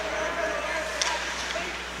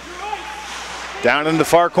 Down in the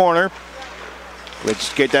far corner.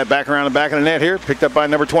 Let's get that back around the back of the net here. Picked up by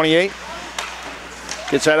number 28.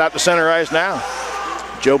 Gets that out to center ice now.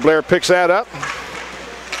 Joe Blair picks that up.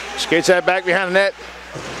 Skates that back behind the net.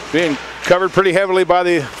 Being covered pretty heavily by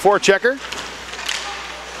the forechecker.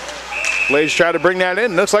 Blades try to bring that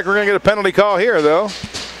in. Looks like we're going to get a penalty call here, though.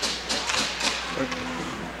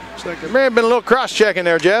 Looks like there may have been a little cross-checking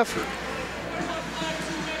there, Jeff.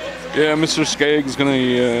 Yeah, Mr. Skaggs going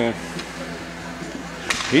to...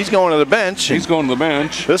 He's going to the bench. He's going to the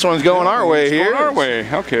bench. This one's going our way here. Going our way,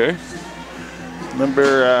 okay.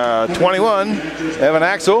 Number 21, Evan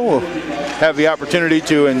Axel, will have the opportunity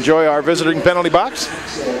to enjoy our visiting penalty box.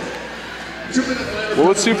 Well,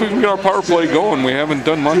 let's see if we can get our power play going. We haven't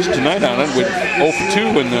done much tonight on it with 0 for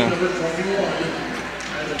 2 in the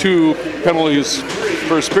 2 penalties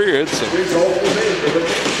first period. So.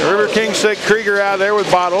 The Riverkings take Krieger out there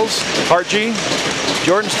with Bottles. Hartje,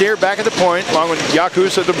 Jordan Steer back at the point, along with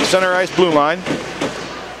Yakus at the center ice blue line.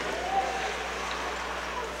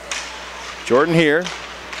 Jordan here,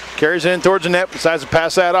 carries it in towards the net, decides to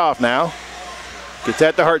pass that off now. Gets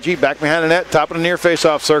that to Hartje, back behind the net, top of the near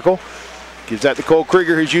face-off circle. Gives that to Cole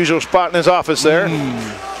Krieger, his usual spot in his office there.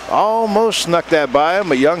 Almost snuck that by him,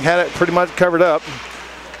 but Young had it pretty much covered up.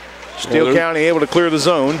 Steele County able to clear the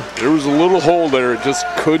zone. There was a little hole there, it just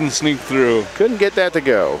couldn't sneak through. Couldn't get that to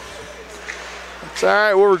go. It's all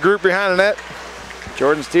right, we'll regroup behind the net.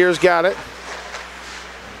 Jordan Steer's got it.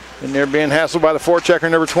 And they're being hassled by the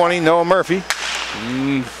forechecker, number 20, Noah Murphy.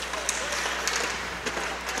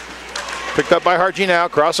 Picked up by Hartje now,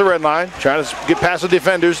 across the red line. Trying to get past the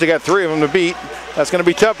defenders. They got 3 of them to beat. That's going to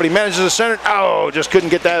be tough, but he manages to center. Oh, just couldn't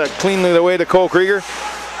get that cleanly away to Cole Krieger.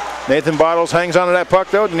 Nathan Bottles hangs onto that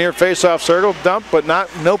puck, though, near face-off circle. Dump, but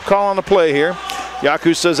no call on the play here.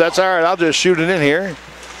 Yaku says, that's all right, I'll just shoot it in here.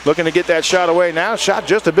 Looking to get that shot away now. Shot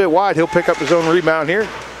just a bit wide. He'll pick up his own rebound here.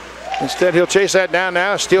 Instead, he'll chase that down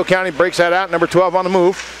now. Steele County breaks that out. Number 12 on the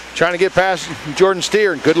move. Trying to get past Jordan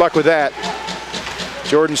Steer, and good luck with that.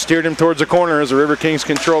 Jordan steered him towards the corner as the Riverkings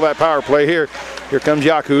control that power play here. Here comes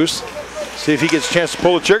Yakus. See if he gets a chance to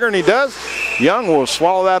pull the trigger, and he does. Young will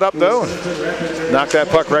swallow that up, though, and knock that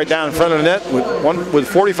puck right down in front of the net with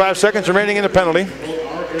 45 seconds remaining in the penalty.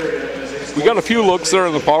 We got a few looks there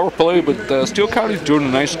in the power play, but Steele County's doing a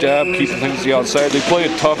nice job keeping things to the outside. They play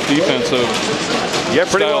a tough defensive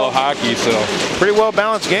style of hockey. So pretty well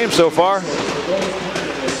balanced game so far.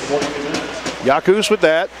 Yakus with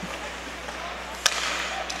that.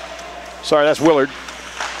 Sorry, that's Willard.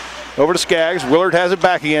 Over to Skaggs. Willard has it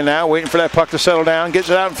back again now, waiting for that puck to settle down. Gets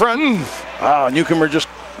it out in front. Newcomer just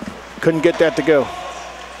couldn't get that to go.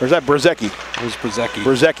 Or is that Brzezicki? It was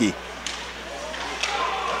Brzezicki.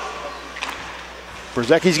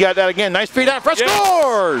 Brzezicki's got that again. Nice feed out front.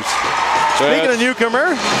 Scores! Speaking of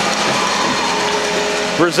newcomer,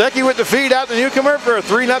 Brzezicki with the feed out to newcomer for a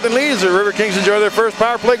 3-0 lead as the Riverkings enjoy their first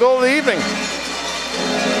power play goal of the evening.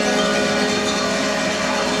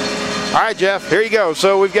 All right, Jeff, here you go.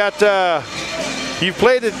 So we've got, you've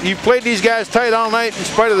played these guys tight all night in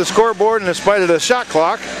spite of the scoreboard and in spite of the shot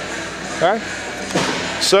clock. All right.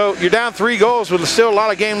 So you're down 3 goals with still a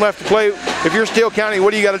lot of game left to play. If you're Steele County,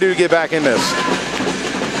 what do you got to do to get back in this?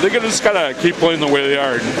 They're just got to keep playing the way they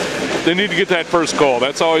are. They need to get that first goal.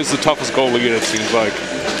 That's always the toughest goal to get, it seems like.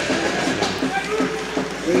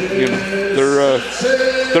 You know,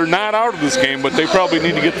 they're not out of this game, but they probably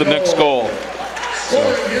need to get the next goal. So.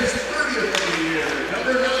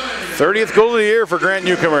 30th goal of the year for Grant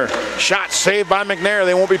Newcomer. Shot saved by McNair.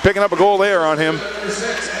 They won't be picking up a goal there on him.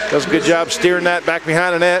 Does a good job steering that back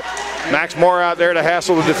behind the net. Max Moore out there to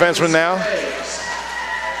hassle the defenseman now.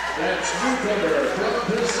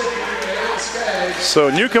 So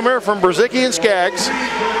Newcomer from Brzezicki and Skaggs.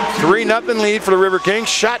 3-0 lead for the Riverkings.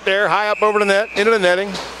 Shot there, high up over the net, into the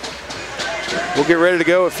netting. We'll get ready to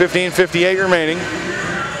go at 15:58 remaining.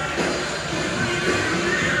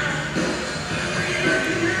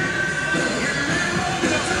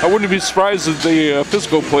 I wouldn't be surprised if the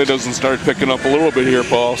physical play doesn't start picking up a little bit here,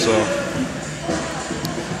 Paul. So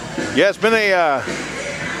Yeah, it's been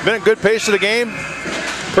a good pace of the game.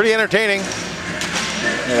 Pretty entertaining.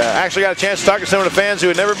 Actually got a chance to talk to some of the fans who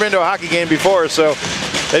had never been to a hockey game before, so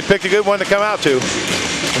they picked a good one to come out to.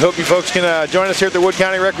 I hope you folks can join us here at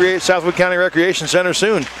the Southwood County Recreation Center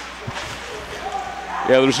soon.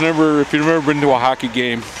 Yeah, if you've never been to a hockey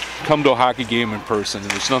game, come to a hockey game in person.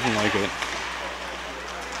 There's nothing like it.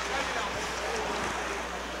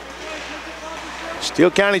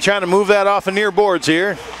 Steele County trying to move that off of near boards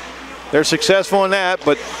here. They're successful in that,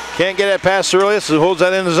 but can't get that past Cerullius, who holds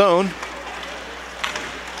that in the zone.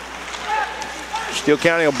 Steele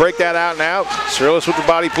County will break that out now. Cerullius with the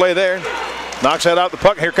body play there. Knocks that out the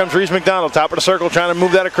puck. Here comes Reese McDonald, top of the circle, trying to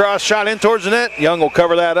move that across. Shot in towards the net. Young will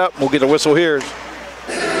cover that up. We'll get a whistle here.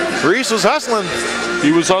 Reese was hustling.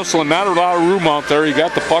 He was hustling. Not a lot of room out there. He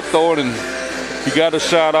got the puck though, and he got a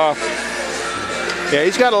shot off. Yeah,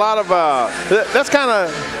 he's got a lot of, that's kind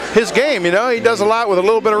of his game, you know. He does a lot with a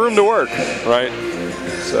little bit of room to work. Right.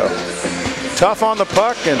 So, tough on the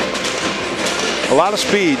puck and a lot of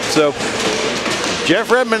speed. So, Jeff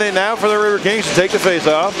Redmond in now for the Riverkings to take the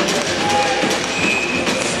face-off.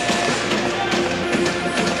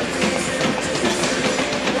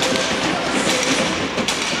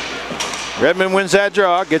 Redmond wins that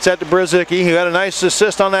draw, gets that to Brzezicki, who had a nice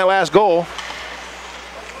assist on that last goal.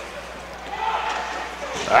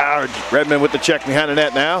 Redmond with the check behind the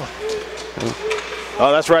net now.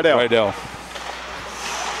 Oh, that's Rydell. Rydell.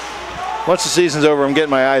 Once the season's over, I'm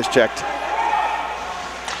getting my eyes checked.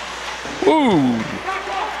 Ooh.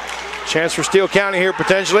 Chance for Steele County here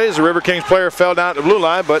potentially as the Riverkings player fell down to the blue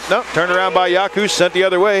line, but no, turned around by Yaku, sent the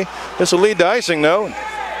other way. This will lead to icing though.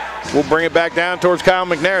 We'll bring it back down towards Kyle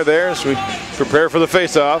McNair there as we prepare for the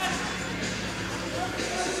face-off.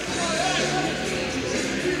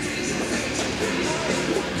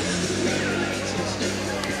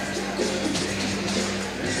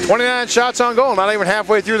 .29 shots on goal, not even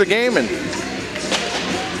halfway through the game, and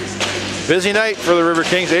busy night for the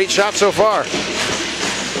Riverkings. 8 shots so far.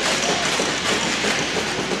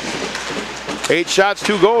 8 shots,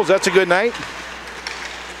 2 goals. That's a good night.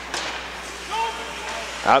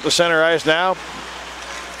 Out the center ice now.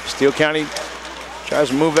 Steele County tries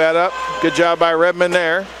to move that up. Good job by Redmond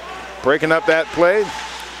there. Breaking up that play.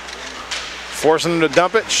 Forcing them to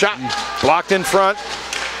dump it. Shot blocked in front.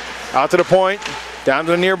 Out to the point. Down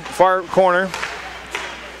to the near far corner.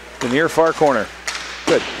 The near far corner.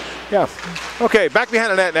 Good. Yeah. Okay, back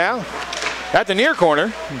behind the net now. At the near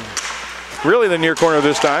corner. Really the near corner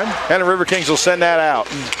this time. And the Riverkings will send that out.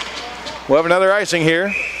 We'll have another icing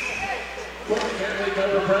here.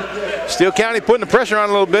 Steele County putting the pressure on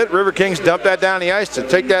a little bit. Riverkings dump that down the ice to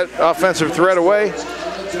take that offensive threat away.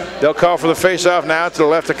 They'll call for the face-off now to the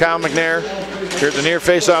left of Kyle McNair. Here at the near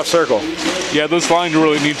face-off circle. Yeah, this line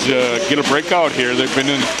really needs to get a breakout here. They've been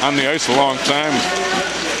on the ice a long time.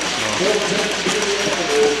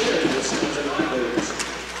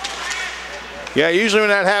 Yeah, usually when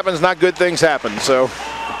that happens, not good things happen. So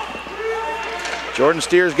Jordan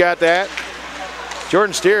Steers got that.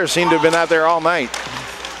 Jordan Steers seemed to have been out there all night.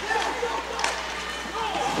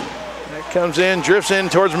 That comes in, drifts in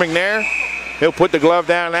towards McNair. He'll put the glove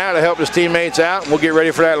down now to help his teammates out. We'll get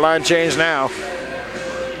ready for that line change now.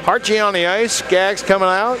 Hartje on the ice, Skaggs coming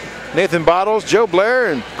out, Nathan Bottles, Joe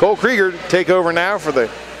Blair, and Cole Krieger take over now for the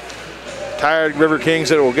tired Riverkings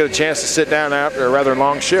that will get a chance to sit down after a rather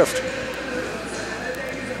long shift.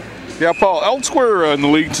 Yeah, Paul, elsewhere in the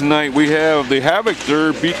league tonight, we have the Havoc.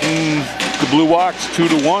 They're beating the Blue Ox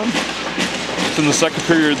 2-1. It's in the second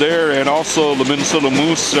period there, and also the Minnesota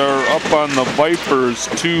Moose are up on the Vipers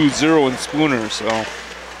 2-0 in Spooner. So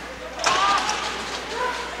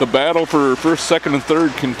the battle for first, second, and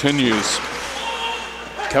third continues.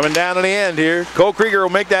 Coming down to the end here. Cole Krieger will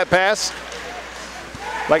make that pass.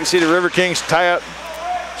 Like to see the Riverkings tie up,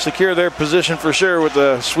 secure their position for sure with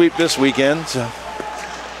the sweep this weekend. So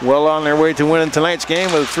well on their way to winning tonight's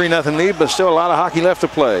game with a 3-0 lead, but still a lot of hockey left to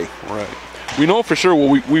play. Right. We know for sure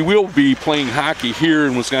we will be playing hockey here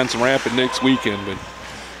in Wisconsin Rapids next weekend, but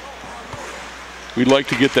we'd like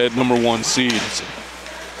to get that #1 seed. So.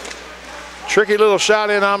 Tricky little shot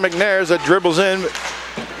in on McNair as that dribbles in.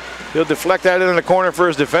 He'll deflect that in the corner for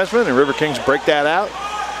his defenseman, and Riverkings break that out.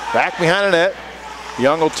 Back behind the net.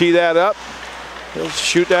 Young will tee that up. He'll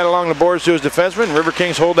shoot that along the boards to his defenseman.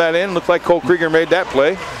 Riverkings hold that in. Looked like Cole Krieger made that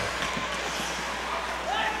play.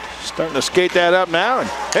 Starting to skate that up now, and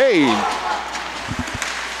hey,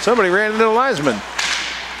 somebody ran into the linesman.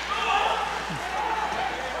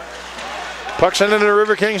 Puck sent into the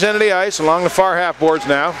Riverkings end of the ice along the far half boards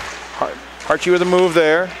now. Hartje with a move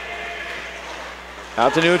there.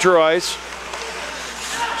 Out to neutral ice.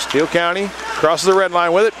 Steele County crosses the red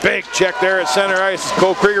line with it. Big check there at center ice.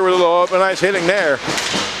 Cole Krieger with a little open ice hitting there.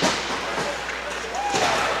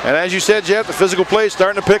 And as you said, Jeff, the physical play is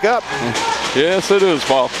starting to pick up. Yes, it is,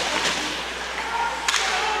 Paul.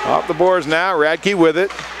 Off the boards now, Radke with it.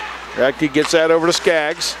 Radke gets that over to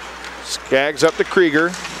Skaggs. Skaggs up to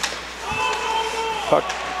Krieger. Puck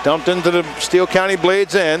dumped into the Steele County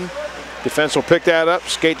Blades end. Defense will pick that up,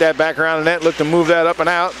 skate that back around the net, look to move that up and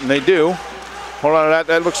out, and they do. Hold on to that.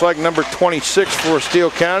 That looks like number 26 for Steele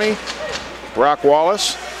County, Brock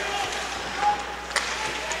Wallace.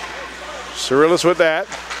 Cyrillis with that.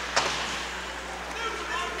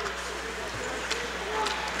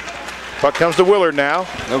 Puck comes to Willard now.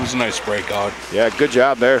 That was a nice breakout. Yeah, good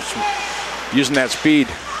job there. Using that speed.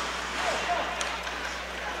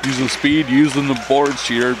 Using speed, using the boards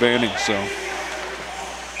to your advantage, so.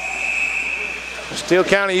 Steele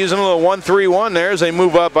County using a little 1-3-1 there as they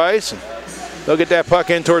move up ice. They'll get that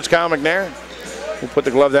puck in towards Kyle McNair. We'll put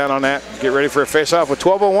the glove down on that. Get ready for a face-off with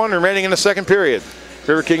 12:01 remaining in the second period.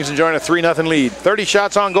 Riverkings enjoying a 3-0 lead. 30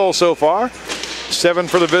 shots on goal so far. 7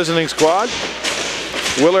 for the visiting squad.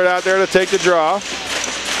 Willard out there to take the draw.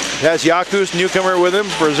 Has Yakus, newcomer with him.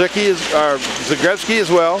 Zagrebski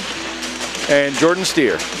as well. And Jordan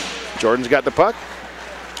Steer. Jordan's got the puck.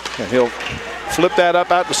 And he'll flip that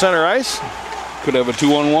up out to center ice. Could have a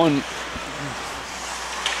 2-on-1.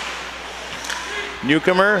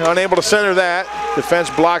 Newcomer unable to center that. Defense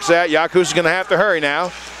blocks that. Yakus is going to have to hurry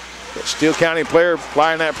now. Steele County player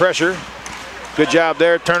applying that pressure. Good job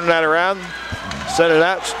there, turning that around. Center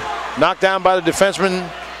that. Knocked down by the defenseman,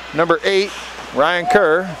 number 8, Ryan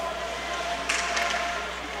Kerr.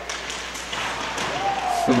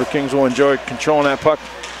 Riverkings will enjoy controlling that puck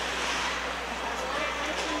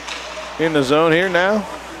in the zone here now.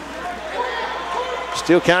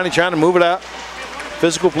 Steele County trying to move it out.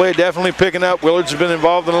 Physical play definitely picking up. Willard's been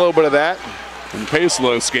involved in a little bit of that. And the pace of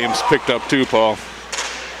those games picked up too, Paul.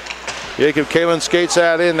 Jacob Kalin skates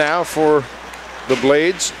that in now for the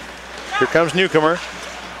Blades. Here comes Newcomer.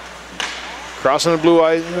 Crossing the blue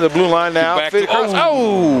line now.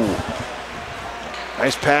 Oh!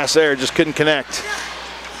 Nice pass there, just couldn't connect.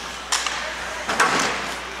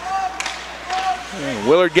 And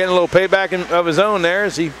Willard getting a little payback of his own there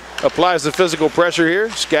as he applies the physical pressure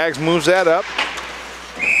here. Skaggs moves that up.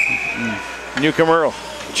 Newcomer will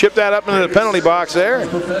chip that up into the penalty box there.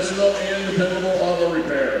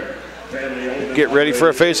 Get ready for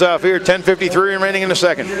a face-off here. 10:53 remaining in the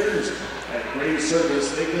second.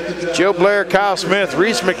 Joe Blair, Kyle Smith,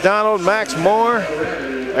 Reese McDonald, Max Moore,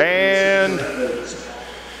 and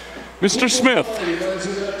Mr. Smith.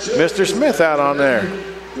 Mr. Smith out on there.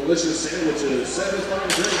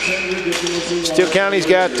 Steele County's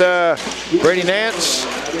got Brady Nance,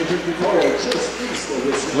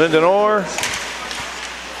 Lyndon Orr,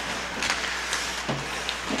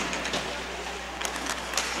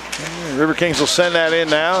 Riverkings will send that in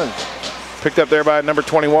now, and picked up there by number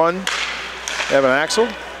 21, Evan Axel.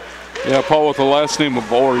 Yeah, Paul, with the last name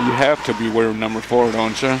of Orr, you have to be wearing number 4,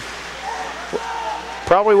 don't you?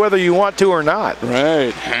 Probably whether you want to or not.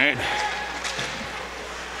 Right.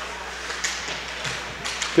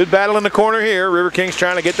 Good battle in the corner here. Riverkings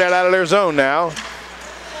trying to get that out of their zone now.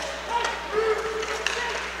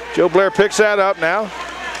 Joe Blair picks that up now.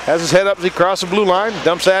 Has his head up as he crosses the blue line.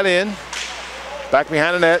 Dumps that in. Back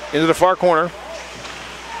behind the net into the far corner.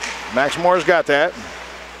 Max Moore's got that.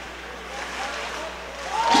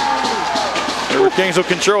 Riverkings will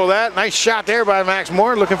control that. Nice shot there by Max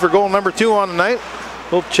Moore. Looking for goal number 2 on the night.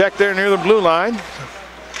 Little check there near the blue line.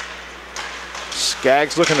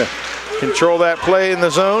 Skaggs looking to control that play in the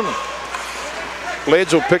zone.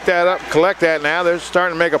 Blades will pick that up, collect that now. They're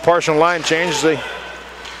starting to make a partial line change as they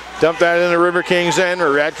dump that into Riverkings end.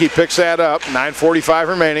 Radke picks that up. 9:45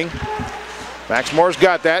 remaining. Max Moore's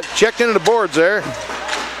got that. Checked into the boards there.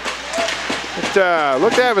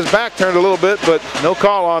 Looked to have his back turned a little bit, but no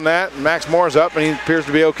call on that. Max Moore's up, and he appears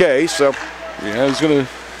to be okay. So, yeah, I was going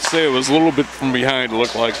to say it was a little bit from behind, it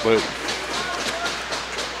looked like, but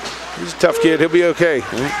he's a tough kid. He'll be okay.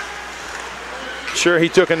 Yeah. Sure, he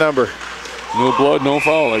took a number. No blood, no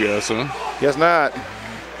foul, I guess, huh? Guess not.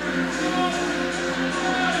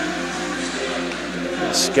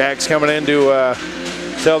 Skaggs coming in to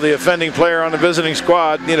tell the offending player on the visiting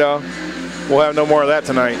squad, you know, we'll have no more of that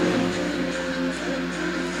tonight.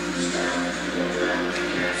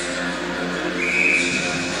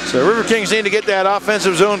 So Riverkings need to get that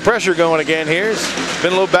offensive zone pressure going again here. It's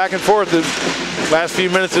been a little back and forth the last few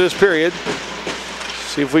minutes of this period.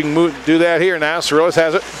 See if we can do that here now. Cyrillis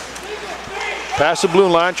has it. Past the blue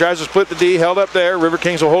line, tries to split the D, held up there.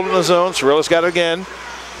 Riverkings will hold it in the zone. Cyrillis got it again.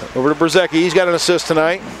 Over to Brzezinski. He's got an assist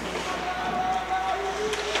tonight.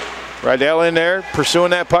 Rydell in there,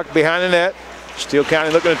 pursuing that puck behind the net. Steele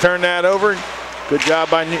County looking to turn that over. Good job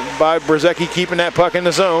by Brzezinski keeping that puck in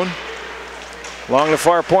the zone. Along the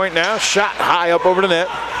far point now. Shot high up over the net.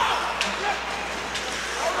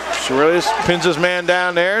 Cerullius pins his man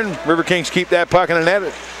down there, and Riverkings keep that puck in the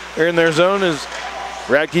net. They're in their zone as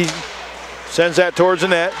Radke sends that towards the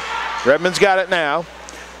net. Redmond's got it now.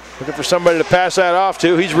 Looking for somebody to pass that off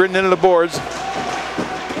to. He's ridden into the boards.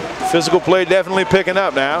 Physical play definitely picking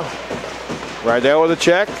up now. Rydell with a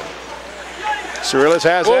check. Cerullius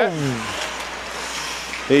has that.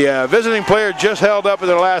 The visiting player just held up at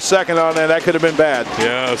the last second on that. That could have been bad.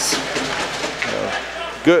 Yes.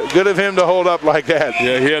 Good of him to hold up like that.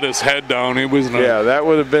 Yeah, he had his head down. He was not. Yeah, that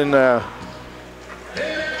would have been.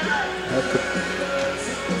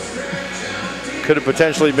 Could have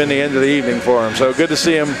potentially been the end of the evening for him. So good to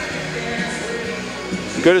see him.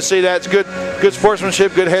 Good to see that. It's good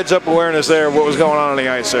sportsmanship, good heads-up awareness there of what was going on the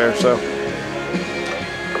ice there. So.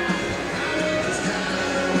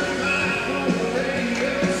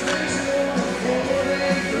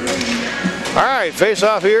 All right,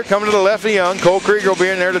 face-off here, coming to the left of Young. Cole Krieger will be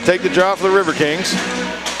in there to take the draw for the Riverkings.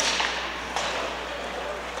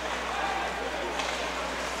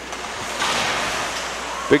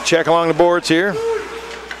 Big check along the boards here.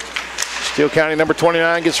 Steele County number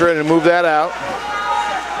 29 gets ready to move that out.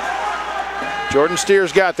 Jordan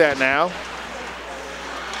Steer's got that now.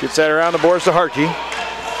 Gets that around the boards to Harkey.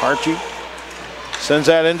 Harkey sends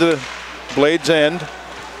that into the blade's end.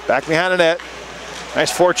 Back behind the net. Nice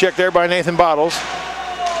forecheck there by Nathan Bottles.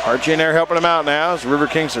 Harkey in there helping him out now as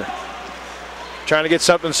Riverkings are trying to get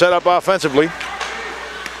something set up offensively.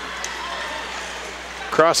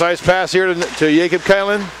 Cross ice pass here to Jacob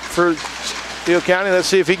Kylan for Steele County. Let's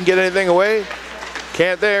see if he can get anything away.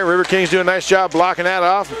 Can't there. Riverkings do a nice job blocking that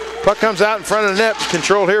off. Puck comes out in front of the net,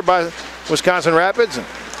 controlled here by Wisconsin Rapids. And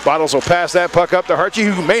Bottles will pass that puck up to Harkey,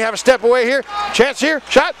 who may have a step away here. Chance here,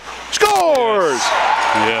 shot, scores!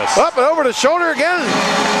 Yes. Up and over the shoulder again.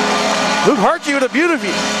 Luke Harkey with a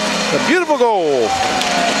beautiful goal.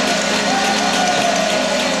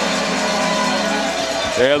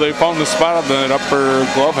 Yeah, they found the spot on the upper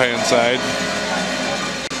glove hand side.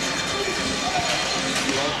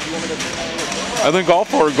 I think all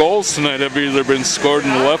 4 goals tonight have either been scored in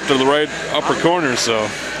the left or the right upper corner, so.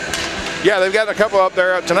 Yeah, they've got a couple up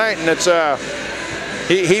there tonight, and it's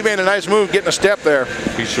he made a nice move getting a step there.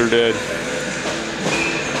 He sure did.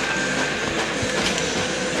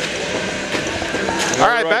 All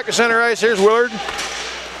right, back to center ice. Here's Willard.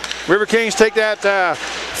 Riverkings take that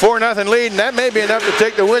 4-0 lead, and that may be enough to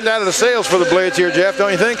take the wind out of the sails for the Blades here, Jeff,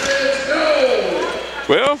 don't you think?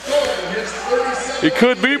 Well, it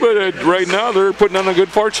could be, but right now they're putting on a good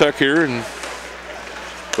forecheck here.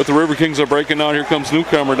 But the Riverkings are breaking out. Here comes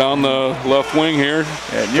Newcomer down the left wing here.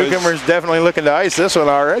 Yeah, Newcomer's definitely looking to ice this one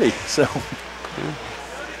already. So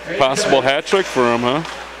possible hat trick for him, huh?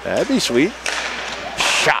 That'd be sweet.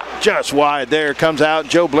 Shot just wide there. Comes out.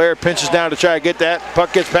 Joe Blair pinches down to try to get that.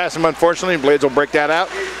 Puck gets past him, unfortunately. Blades will break that out.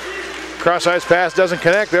 Cross ice pass doesn't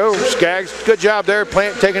connect, though. Skaggs, good job there,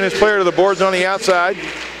 taking his player to the boards on the outside.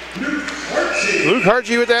 Luke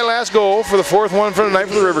Harkey with that last goal for the 4th one for the night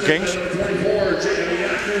for the Riverkings.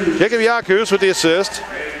 Jacob Yakus with the assist.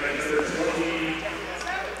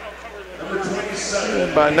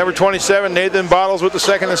 And by number 27, Nathan Bottles with the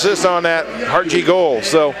 2nd assist on that Harkey goal.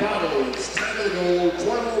 So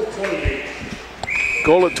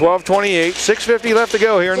goal at 12:28. 6:50 left to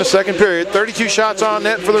go here in the 2nd period. 32 shots on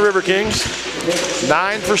net for the Riverkings.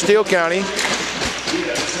 9 for Steele County.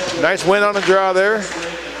 Nice win on the draw there.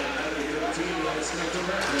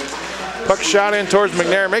 Puck shot in towards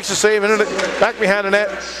McNair. Makes a save into back behind the net.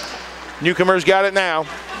 Newcomer's got it now.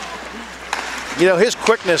 You know, his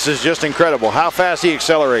quickness is just incredible. How fast he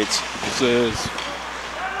accelerates. This is.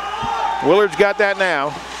 Willard's got that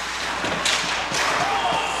now.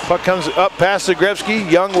 Puck comes up past Zagrebski.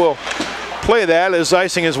 Young will play that as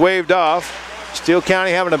icing is waved off. Steele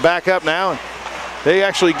County having to back up now. They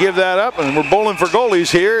actually give that up, and we're bowling for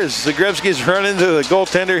goalies here as Zagrebski's run into the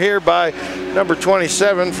goaltender here by number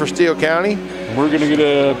 27 for Steele County. We're going to get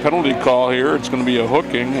a penalty call here. It's going to be a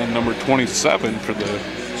hooking on number 27 for the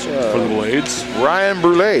Blades. Ryan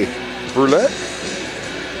Brulé. Brulé?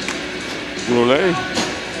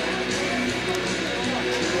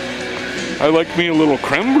 I like me a little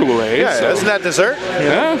creme brulee. Yeah, so. Isn't that dessert?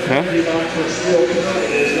 Yeah.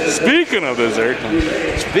 Speaking of dessert.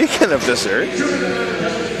 Speaking of dessert.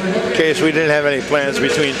 In case we didn't have any plans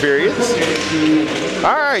between periods.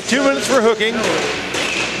 All right, 2 minutes for hooking.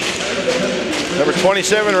 Number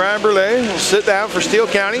 27, Ryan Burley, will sit down for Steele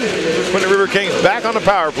County. Putting the Riverkings back on the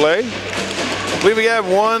power play. I believe we have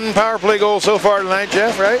one power play goal so far tonight,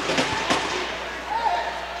 Jeff, right?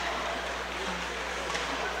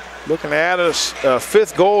 Looking at a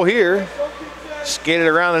fifth goal here. Skated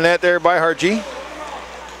around the net there by Hartje.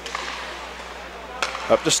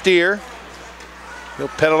 Up to Steer. He'll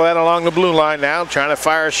pedal that along the blue line now, trying to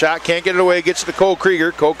fire a shot. Can't get it away. Gets to Cole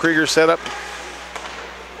Krieger. Cole Krieger set up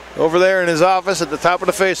over there in his office at the top of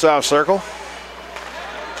the face-off circle.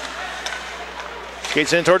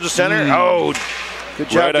 Skates in towards the center. Oh, good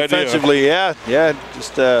job right defensively. Idea. Yeah,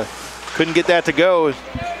 just couldn't get that to go.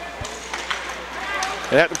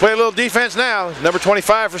 They have to play a little defense now. Number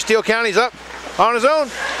 25 for Steele County's up on his own.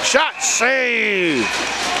 Shot, save.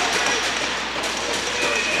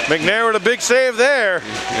 McNair with a big save there.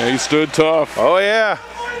 Yeah, he stood tough. Oh, yeah.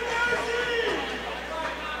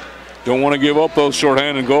 Don't want to give up those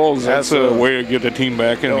shorthanded goals. That's a way to get the team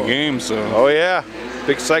back in the game. So. Oh, yeah.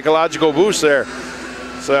 Big psychological boost there.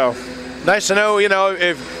 So, nice to know,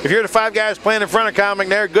 if you're the five guys playing in front of Kyle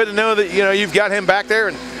McNair, good to know that, you've got him back there.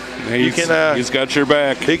 And he's got your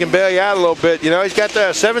back. He can bail you out a little bit. He's got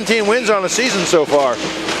 17 wins on the season so far.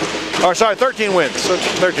 Or, sorry, 13 wins.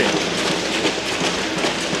 13.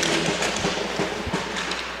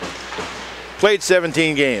 Played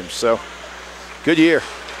 17 games, so good year.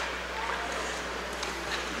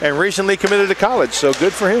 And recently committed to college, so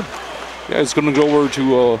good for him. Yeah, he's going to go over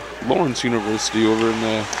to Lawrence University over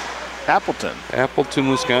in Appleton,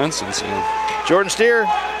 Wisconsin. So. Jordan Steer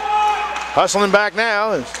hustling back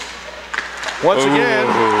now. Once again,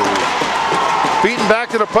 beating back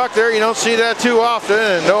to the puck there. You don't see that too often.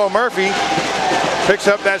 And Noah Murphy picks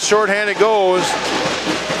up that shorthanded goal.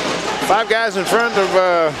 Five guys in front of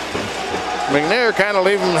McNair kind of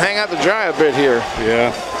leave him hang out to dry a bit here.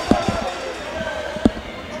 Yeah.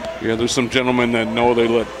 Yeah, there's some gentlemen that know they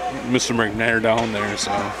let Mr. McNair down there,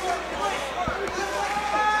 so.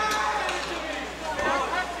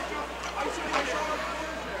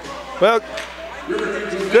 Well,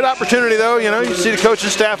 good opportunity though. You see the coaching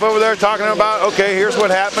staff over there talking about, okay, here's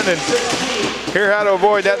what happened and here how to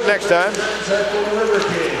avoid that next time.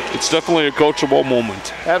 It's definitely a coachable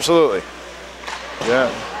moment. Absolutely.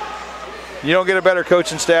 Yeah. You don't get a better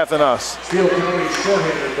coaching staff than us. Steele County's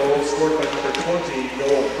shorthanded goal scored by number 20,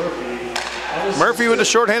 Noel Murphy. Murphy with the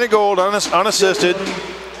shorthanded goal, unassisted.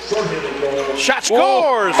 Shot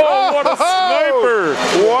scores! Oh, what a sniper!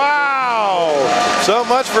 Wow! So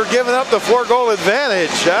much for giving up the 4-goal advantage,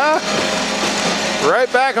 huh?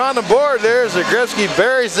 Right back on the board there. Zagrebski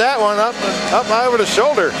buries that one up over the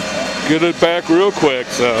shoulder. Get it back real quick,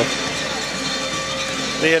 so.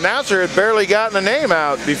 The announcer had barely gotten the name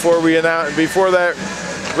out before that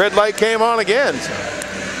red light came on again.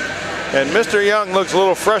 And Mr. Young looks a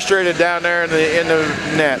little frustrated down there in the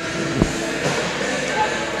net.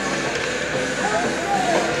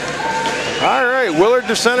 All right, Willard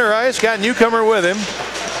to center ice, got a newcomer with him.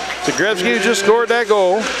 Zagrebski just scored that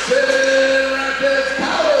goal.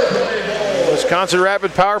 Wisconsin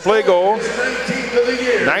Rapid power play goal.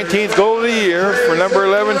 19th goal of the year for number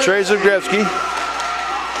 11, Trey Zagrebski.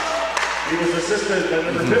 He was assisted by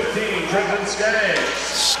number 15, Trenton Skaggs.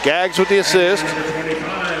 Skaggs with the assist. Number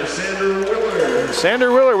 25, Sander Willard.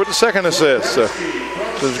 Sander Willard with the second assist. So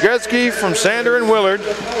Zagrebski from Sander and Willard.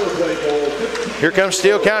 Here comes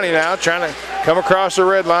Steele County now, trying to come across the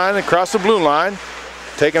red line and across the blue line.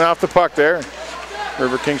 Taking off the puck there.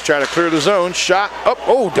 Riverkings try to clear the zone. Shot up,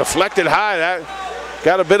 deflected high. That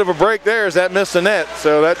got a bit of a break there as that missed the net.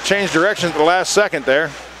 So that changed direction at the last second there.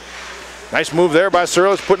 Nice move there by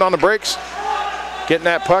Cyrillis, putting on the brakes, getting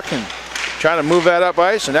that puck and trying to move that up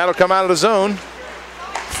ice, and that'll come out of the zone.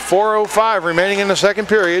 4:05 remaining in the second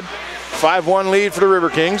period. 5-1 lead for the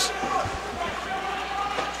Riverkings.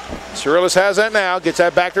 Cyrillis has that now, gets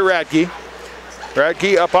that back to Radke.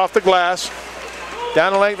 Radke up off the glass.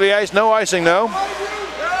 Down the length of the ice, no icing though.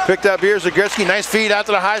 Picked up here Zagrebski, nice feed out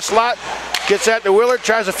to the high slot. Gets that to Willard,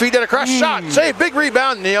 tries to feed that across, shot, save, big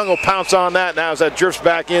rebound, and Young will pounce on that now as that drifts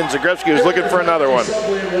back in. Zagrebski was looking for another one.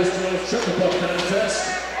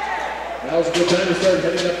 Now's a good time to start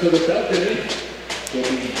heading up to the balcony.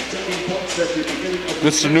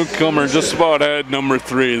 Mr. Newcomer just about had number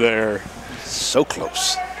 3 there. So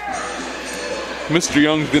close. Mr.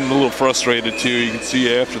 Young's getting a little frustrated too. You can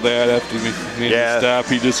see after that, after he made the stop,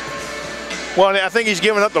 he just. Well, I think he's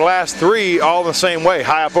given up the last 3 all the same way,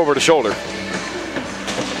 high up over the shoulder.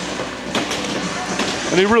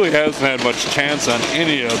 And he really hasn't had much chance on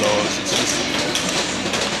any of those. It's just.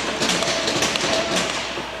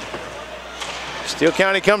 Steele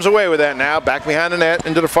County comes away with that now, back behind the net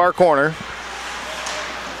into the far corner.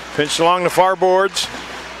 Pinched along the far boards.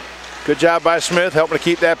 Good job by Smith, helping to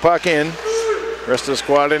keep that puck in. Rest of the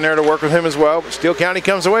squad in there to work with him as well. But Steele County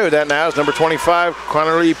comes away with that now. As number 25,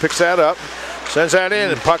 Connor Lee, picks that up. Sends that in,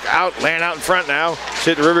 and puck out, laying out in front now.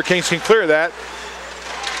 See if the Riverkings can clear that.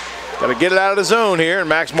 Got to get it out of the zone here, and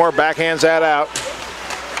Max Moore backhands that out.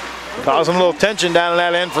 Causing a little tension down at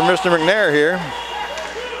that end for Mr. McNair here.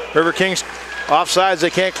 Riverkings offsides, they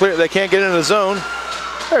can't clear, they can't get into the zone.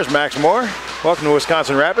 There's Max Moore. Welcome to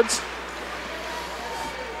Wisconsin Rapids.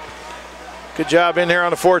 Good job in here on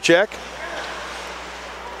the forecheck.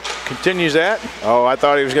 Continues that. Oh, I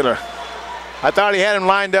thought he was gonna, I thought he had him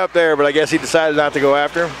lined up there, but I guess he decided not to go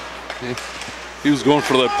after him. He was going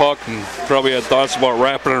for that puck and probably had thoughts about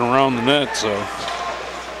wrapping it around the net, so.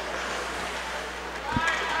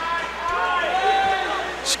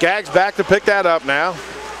 Skaggs back to pick that up now.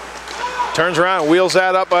 Turns around, wheels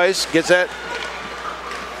that up ice, gets that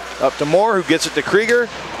up to Moore, who gets it to Krieger.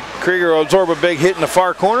 Krieger will absorb a big hit in the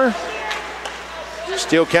far corner.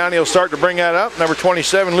 Steele County will start to bring that up. Number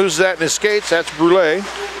 27 loses that in his skates. That's Brule.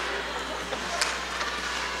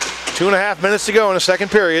 2.5 minutes to go in the second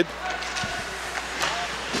period.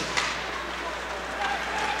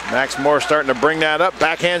 Max Moore starting to bring that up.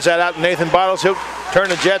 Backhands that out to Nathan Bottles. He'll turn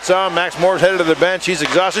the Jets on. Max Moore's headed to the bench. He's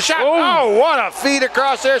exhausted. Shot. Oh, what a feed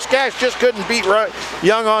across there. Skaggs just couldn't beat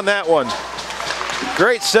Young on that one.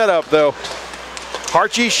 Great setup, though.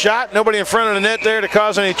 Harchie shot. Nobody in front of the net there to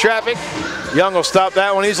cause any traffic. Young will stop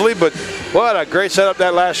that one easily, but what a great setup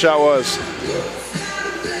that last shot was.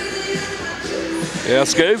 Yeah,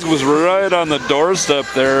 Skaggs was right on the doorstep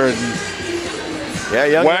there and yeah,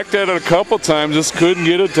 Young whacked at it a couple times, just couldn't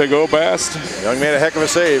get it to go past. Young made a heck of a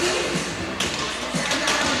save.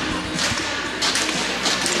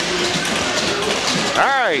 All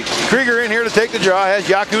right, Krieger in here to take the draw. Has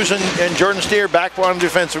Yakus and Jordan Steer back on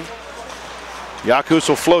defensive. Yakus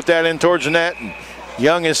will float that in towards the net.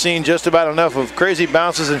 Young has seen just about enough of crazy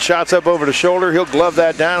bounces and shots up over the shoulder. He'll glove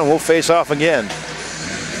that down and we'll face off again.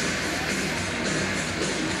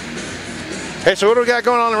 Hey, so what do we got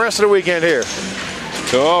going on the rest of the weekend here?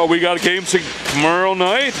 Oh, we got a game tomorrow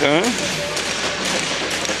night, huh?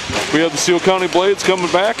 We have the Steele County Blades coming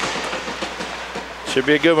back. Should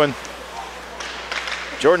be a good one.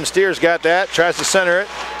 Jordan Steer's got that, tries to center it.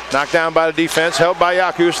 Knocked down by the defense, held by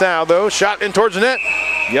Yakus now though. Shot in towards the net.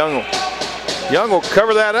 Young will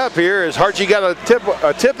cover that up here as Harchie got a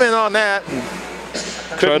tip in on that.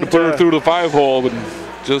 Tried to put her through the 5-hole, but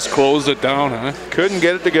just closed it down, huh? Couldn't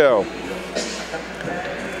get it to go.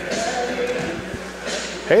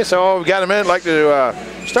 Hey, so we've got a minute. I'd like to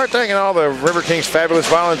start thanking all the Riverkings fabulous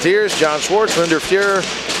volunteers: John Schwartz, Linda Fuhrer,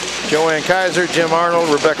 Joanne Kaiser, Jim Arnold,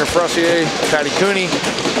 Rebecca Frossier, Patty Cooney.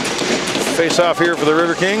 Face off here for the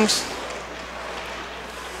Riverkings.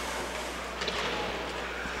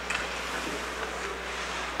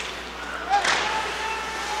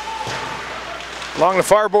 Along the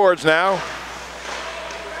far boards now.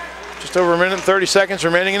 Just over a minute and 30 seconds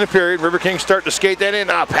remaining in the period. Riverkings start to skate that in.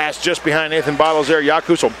 Pass just behind Nathan Bottles there.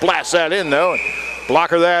 Yakus will blast that in though. And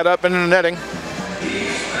blocker that up into the netting.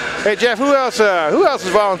 Hey Jeff, who else is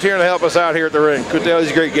volunteering to help us out here at the rink with all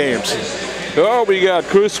these great games? Oh, we got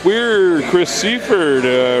Chris Weir, Chris Seaford,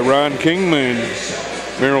 Ron Kingman,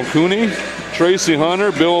 Merrill Cooney, Tracy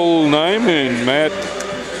Hunter, Bill Nyman, Matt.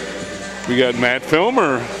 We got Matt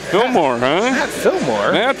Fillmore, huh? Matt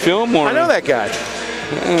Fillmore? Matt Fillmore. I know that guy.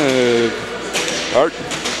 Art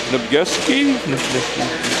Napgezek.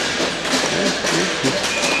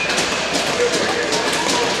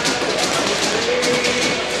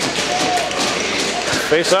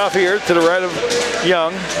 Face off here to the right of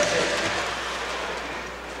Young.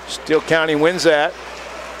 Steele County wins that.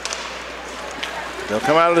 They'll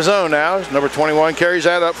come out of the zone now. Number 21 carries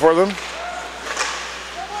that up for them.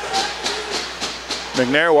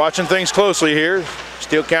 McNair watching things closely here.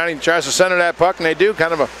 Steele County tries to center that puck, and they do.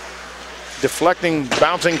 Kind of a deflecting,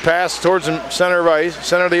 bouncing pass towards the center of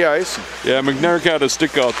the ice. Yeah, McNair got a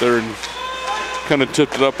stick out there and kind of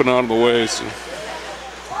tipped it up and out of the way. So.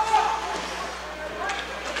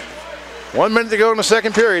 1 minute to go in the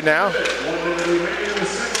second period now.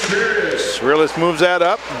 Cyrillis moves that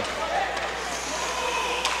up.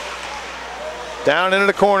 Down into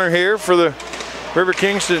the corner here for the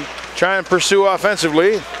Riverkings to try and pursue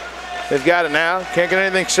offensively. They've got it now. Can't get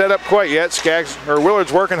anything set up quite yet.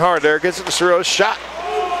 Willard's working hard there. Gets it to Cyrillis. Shot.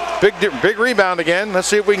 Big rebound again. Let's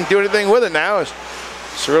see if we can do anything with it now. As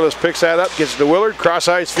Cyrillis picks that up, gets it to Willard. Cross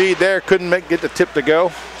ice feed there. Couldn't get the tip to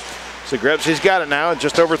go. So Grebsky's got it now.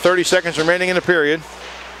 Just over 30 seconds remaining in the period.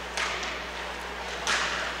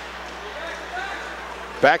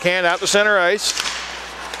 Backhand out to center ice.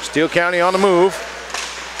 Steele County on the move.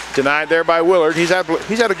 Denied there by Willard. He's had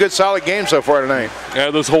a good solid game so far tonight.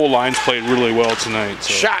 Yeah, this whole line's played really well tonight.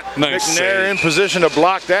 So. Shot. Nice McNair save. in position to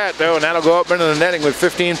block that though, and that'll go up into the netting with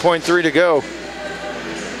 15.3 to go.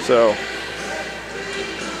 So,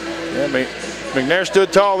 yeah, McNair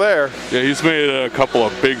stood tall there. Yeah, he's made a couple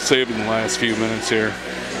of big saves in the last few minutes here.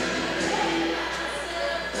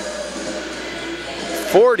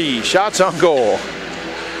 40 shots on goal.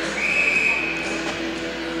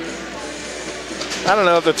 I don't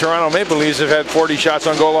know if the Toronto Maple Leafs have had 40 shots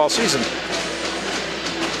on goal all season.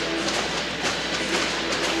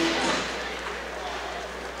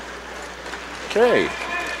 Okay,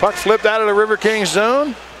 puck flipped out of the Riverkings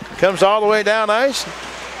zone, comes all the way down ice.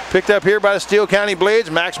 Picked up here by the Steele County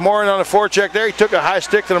Blades. Max Morin on a forecheck there. He took a high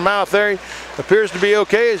stick to the mouth there. He appears to be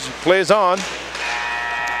okay as he plays on.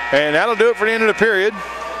 And that'll do it for the end of the period.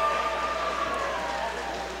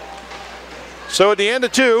 So at the end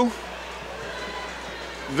of 2,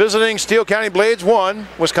 visiting Steele County Blades 1,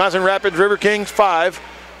 Wisconsin Rapids Riverkings 5.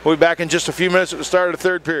 We'll be back in just a few minutes at the start of the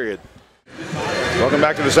third period. Welcome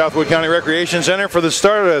back to the Southwood County Recreation Center for the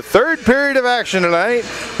start of the third period of action tonight.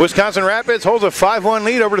 Wisconsin Rapids holds a 5-1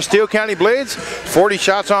 lead over the Steele County Blades. 40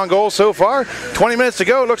 shots on goal so far. 20 minutes to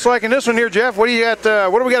go. It looks like in this one here, Jeff. What do you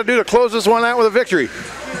got? What do we got to do to close this one out with a victory?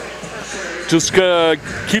 Just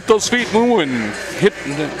keep those feet moving. Hit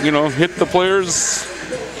the players.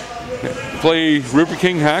 Play River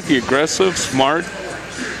King hockey, aggressive, smart.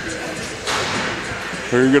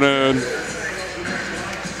 We're gonna.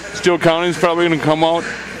 Steele County's probably gonna come out,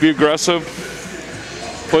 be aggressive,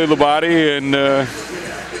 play the body, and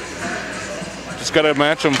just gotta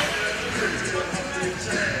match them.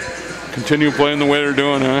 Continue playing the way they're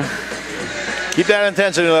doing, huh? Keep that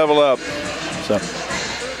intensity level up. So,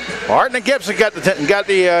 Art Napgezek got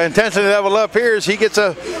the intensity level up here as he gets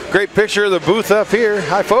a great picture of the booth up here.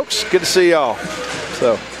 Hi, folks. Good to see y'all.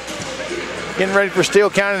 So, getting ready for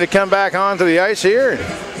Steele County to come back onto the ice here.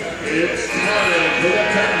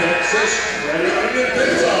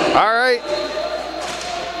 All right.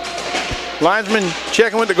 Linesmen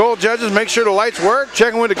checking with the goal judges, make sure the lights work.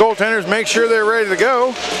 Checking with the goaltenders, make sure they're ready to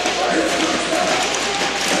go.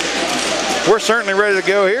 We're certainly ready to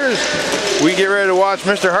go here as we get ready to watch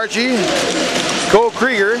Mr. Harchie, Cole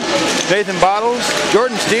Krieger, Nathan Bottles,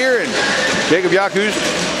 Jordan Steer, and Jacob Yakus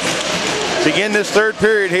begin this third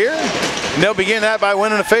period here. And they'll begin that by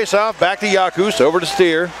winning a face-off. Back to Yakus, over to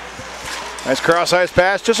Steer. Nice cross-ice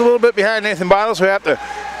pass, just a little bit behind Nathan Bottles, who have to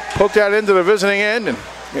poke that into the visiting end and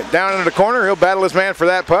get down into the corner. He'll battle his man for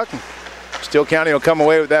that puck. Steele County will come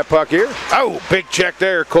away with that puck here. Oh, big check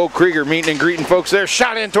there. Cole Krieger meeting and greeting folks there.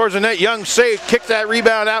 Shot in towards the net. Young save, kicked that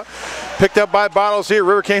rebound out. Picked up by Bottles here.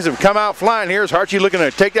 Riverkings have come out flying here. As Harchie looking to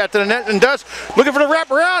take that to the net and does. Looking for the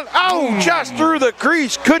wraparound. Oh, just through the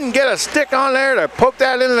crease. Couldn't get a stick on there to poke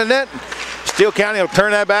that into the net. Steele County will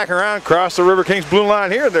turn that back around, cross the Riverkings blue line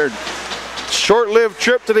here. Their short-lived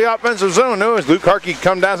trip to the offensive zone, though, as Luke Harkey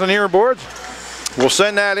come down the near boards. We'll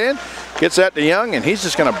send that in. Gets that to Young, and he's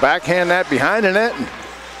just going to backhand that behind the net and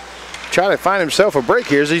try to find himself a break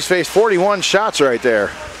here as he's faced 41 shots right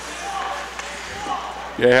there.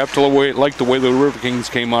 Yeah, I have to like the way the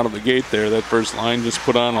Riverkings came out of the gate there. That first line just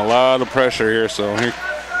put on a lot of pressure here. So here,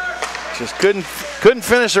 just couldn't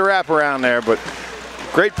finish the wraparound there, but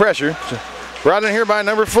great pressure. Brought in here by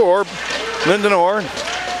number 4, Lyndon Orr.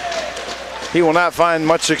 He will not find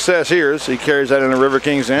much success here as he carries that in the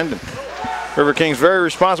Riverkings end. Riverkings very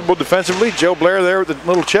responsible defensively. Joe Blair there with a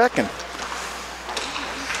little check, and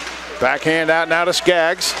backhand out now to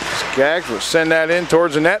Skaggs. Skaggs will send that in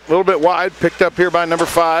towards the net, a little bit wide. Picked up here by number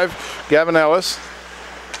 5, Gavin Ellis.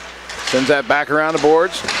 Sends that back around the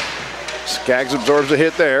boards. Skaggs absorbs the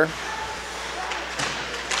hit there.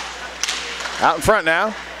 Out in front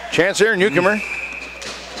now. Chance here, Newcomer.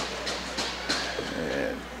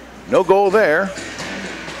 And no goal there.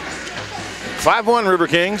 5-1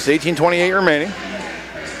 Riverkings, 18:28 remaining.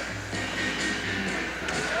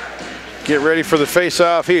 Get ready for the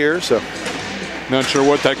face-off here. So, not sure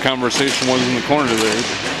what that conversation was in the corner there.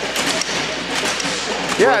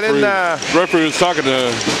 Yeah, I didn't. Referee was talking to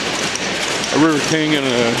a River King and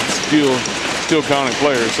a Steele County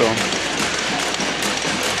player. So,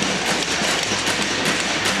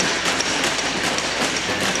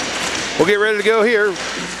 we'll get ready to go here.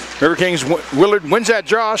 Riverkings Willard wins that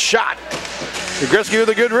draw. Shot. Gretzky with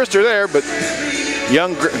a good wrister there, but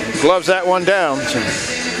Young gloves that one down. So.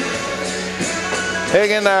 Hey,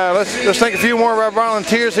 again, let's thank a few more of our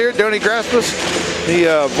volunteers here. Donnie Graspus,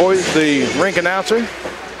 the rink announcer.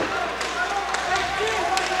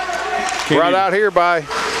 Brought out here by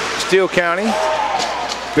Steele County.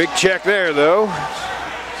 Big check there, though.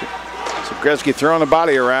 Napgezek throwing the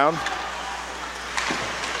body around.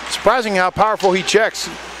 Surprising how powerful he checks.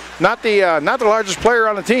 Not the largest player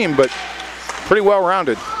on the team, but pretty well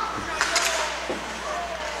rounded.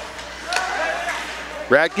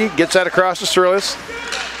 Radke gets that across to Sirlis.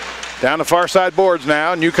 Down the far side boards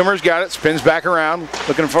now. Newcomer's got it. Spins back around,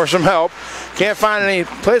 looking for some help. Can't find any.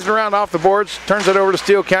 Plays it around off the boards. Turns it over to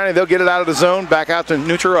Steele County. They'll get it out of the zone. Back out to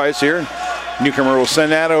neutral ice here. Newcomer will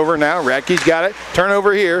send that over now. Radke's got it.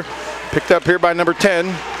 Turnover here. Picked up here by number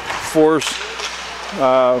 10 for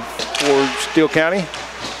Steele County.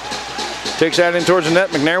 Takes that in towards the net.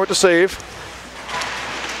 McNair with the save.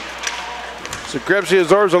 So Grebsey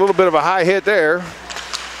absorbs a little bit of a high hit there.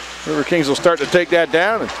 Riverkings will start to take that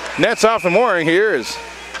down. And nets off the mooring here as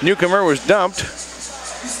Newcomer was dumped.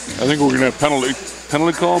 I think we're going to have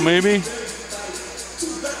penalty call maybe.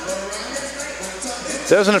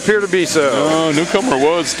 Doesn't appear to be so. No, Newcomer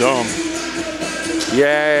was dumb.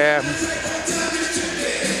 Yeah.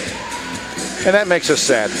 And that makes us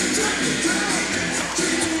sad.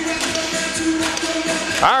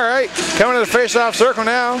 All right, coming to the face-off circle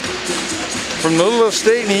now. From the little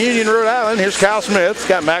estate in Union, Rhode Island, here's Kyle Smith. He's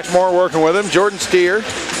got Max Moore working with him. Jordan Steer.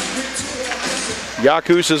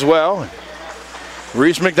 Yakus as well.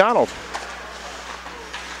 Reese McDonald.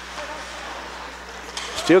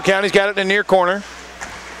 Steele County's got it in the near corner.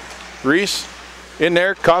 Reese in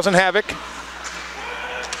there causing havoc.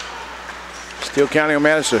 Steele County will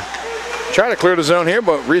manage to try to clear the zone here,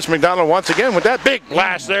 but Reese McDonald once again with that big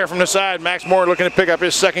blast there from the side. Max Moore looking to pick up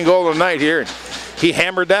his second goal of the night here. He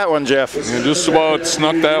hammered that one, Jeff. Yeah, just about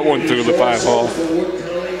snuck that one through the 5-hole.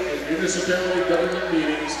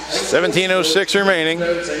 17:06 remaining.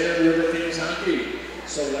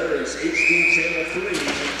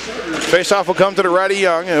 Face-off will come to the righty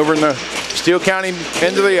Young over in the Steele County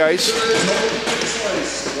end of the ice.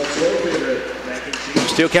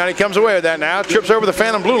 Steele County comes away with that now. Trips over the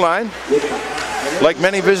Phantom blue line. Like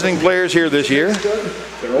many visiting players here this year.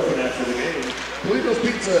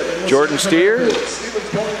 Jordan Steer.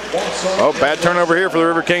 Oh, bad turnover here for the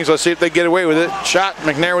Riverkings. Let's see if they get away with it. Shot,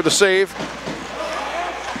 McNair with the save.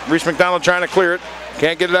 Reese McDonald trying to clear it.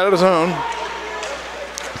 Can't get it out of the zone.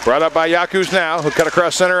 Brought up by Yakus now, who cut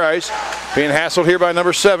across center ice. Being hassled here by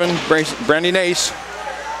number 7, Brandy Nace.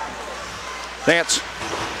 Nance.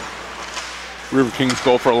 Riverkings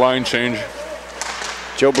go for a line change.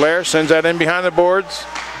 Joe Blair sends that in behind the boards.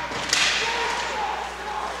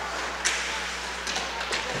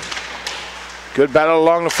 Good battle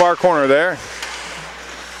along the far corner there.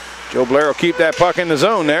 Joe Blair will keep that puck in the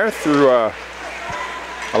zone there through a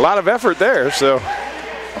lot of effort there. So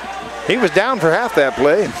he was down for half that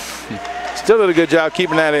play. Still did a good job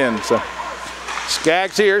keeping that in. So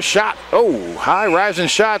Skaggs here, shot. Oh, high rising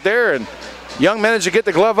shot there. And Young managed to get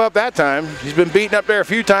the glove up that time. He's been beaten up there a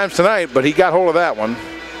few times tonight, but he got hold of that one,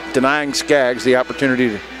 denying Skaggs the opportunity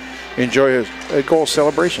to enjoy a goal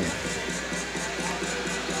celebration.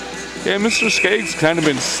 Yeah, Mr. Skaggs kind of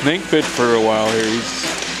been snake bit for a while here.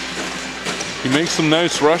 He makes some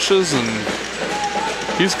nice rushes, and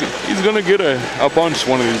he's going to get a bunch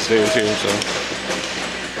one of these days here. So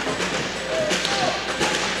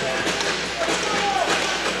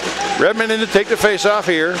Redmond in to take the face-off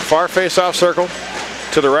here. Far face-off circle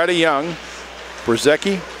to the right of Young.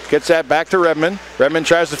 Brzezicki gets that back to Redmond. Redmond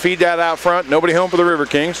tries to feed that out front. Nobody home for the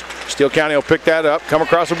Riverkings. Steele County will pick that up. Come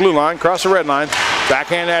across the blue line, cross the red line.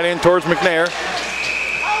 Backhand that in towards McNair.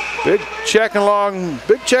 Big check along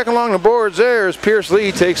the boards there as Pierce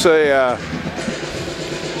Lee takes a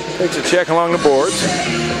check along the boards.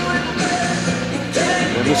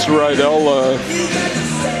 And Mr. Rydell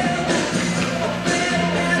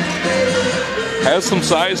has some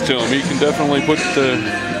size to him. He can definitely put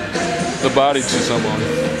the body to someone.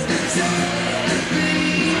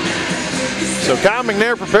 So Kyle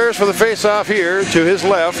McNair prepares for the face-off here to his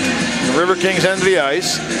left. The Riverkings end of the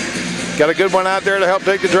ice. Got a good one out there to help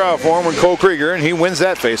take the draw for him with Cole Krieger, and he wins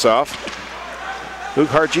that face-off. Luke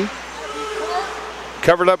Hartje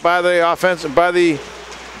covered up by the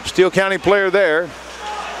Steele County player there.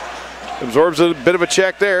 Absorbs a bit of a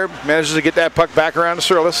check there. Manages to get that puck back around to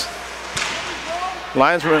Sirlis.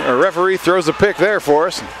 Linesman or referee throws the pick there for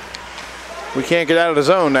us. We can't get out of the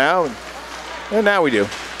zone now, and now we do.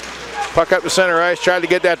 Puck up to center ice, tried to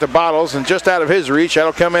get that to Bottles, and just out of his reach.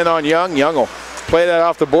 That'll come in on Young. Young will play that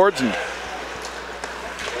off the boards, and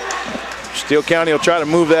Steele County will try to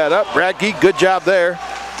move that up. Radke, good job there.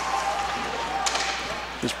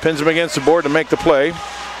 Just pins him against the board to make the play.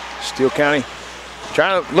 Steele County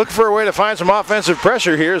trying to look for a way to find some offensive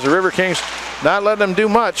pressure here as the Riverkings not letting them do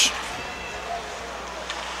much.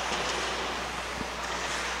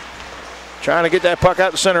 Trying to get that puck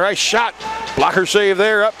out to center ice. Shot. Blocker save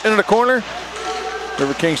there up into the corner.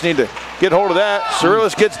 Riverkings need to get hold of that.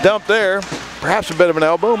 Cyrillis gets dumped there. Perhaps a bit of an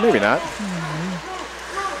elbow, maybe not.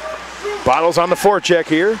 Bottles on the forecheck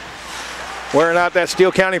here. Wearing out that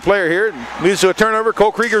Steele County player here. Leads to a turnover.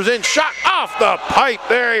 Cole Krieger's in. Shot off the pipe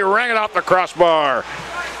there. He rang it off the crossbar.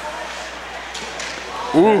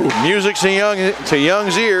 Ooh, music to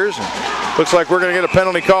Young's ears. Looks like we're going to get a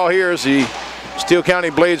penalty call here as the Steele County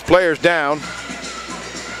Blades players down.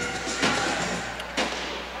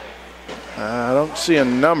 I don't see a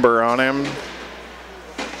number on him.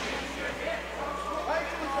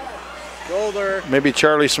 Shoulder. Maybe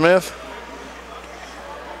Charlie Smith.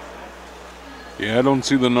 Yeah, I don't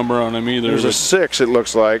see the number on him either. There's a 6, it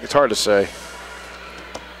looks like. It's hard to say.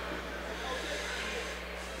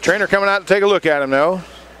 Trainer coming out to take a look at him now.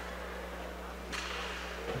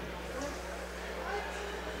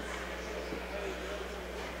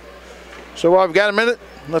 So while we've got a minute,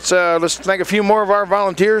 let's thank a few more of our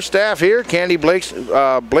volunteer staff here. Candy Blakesley,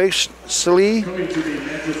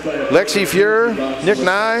 Lexi Fuhrer, Nick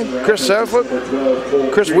Nye, Chris Southwood,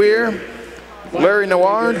 Chris Weir, Larry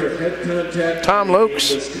Naward, Tom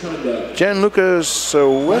Lokes, Jen Lucas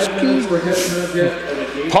Weski,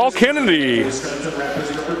 Paul Kennedy,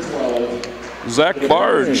 Zach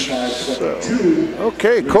Barge.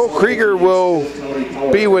 Okay, Cole Krieger will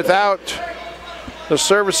be without the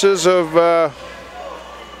services of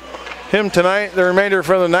him tonight, the remainder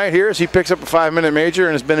for the night here, as he picks up a 5-minute major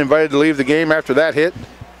and has been invited to leave the game after that hit.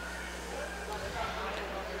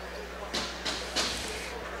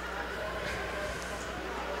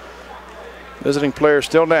 Visiting player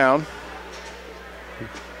still down.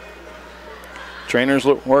 Trainer's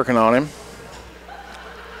working on him.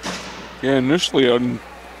 Yeah, initially I didn't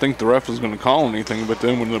think the ref was going to call anything, but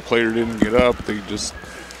then when the player didn't get up, they just,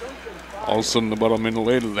 all of a sudden about a minute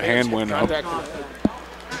later, the hand went up. Head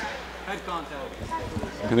contact.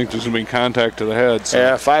 I think there's going to be contact to the head. So.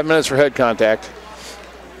 Yeah, 5 minutes for head contact.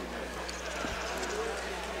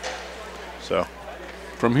 So.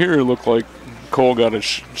 From here, it looked like Cole got his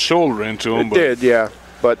shoulder into him. It did, yeah.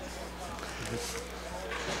 But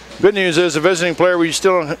good news is the visiting player, we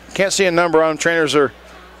still can't see a number on him. Trainers are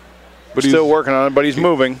still working on it, but he's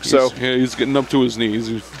moving. So yeah, he's getting up to his knees.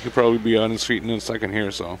 He'll probably be on his feet in a second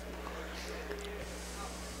here. So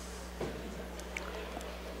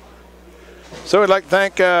we'd like to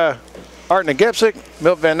thank Art Napgezek,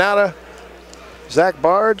 Milt Van Natta, Zach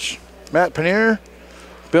Barge, Matt Paneer,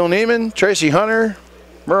 Bill Neiman, Tracy Hunter,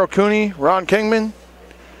 Merle Cooney, Ron Kingman,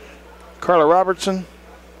 Carla Robertson,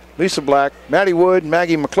 Lisa Black, Maddie Wood,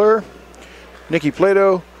 Maggie McClure, Nikki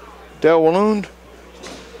Plato, Del Walloon,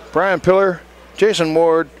 Brian Pillar, Jason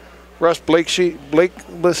Ward, Russ Blakesley,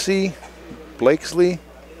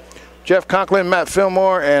 Jeff Conklin, Matt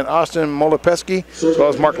Fillmore, and Austin Molopesky, as well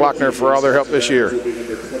as Mark Lochner for all their help this year.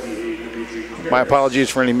 My apologies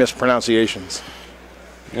for any mispronunciations.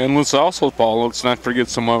 And let's also, Paul, let's not forget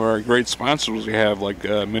some of our great sponsors we have, like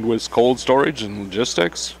Midwest Cold Storage and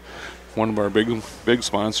Logistics, one of our big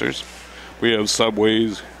sponsors. We have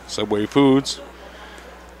Subway Foods,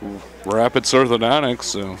 Rapids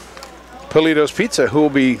Orthodontics, Politos Pizza, who will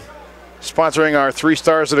be sponsoring our 3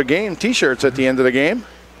 Stars of the Game t-shirts at the end of the game.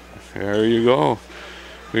 There you go.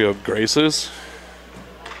 We have Grace's.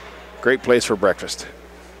 Great place for breakfast.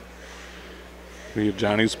 We have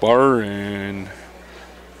Johnny's Bar and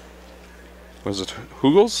was it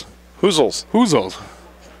Hoozles? Hoozles.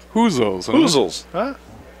 Huh?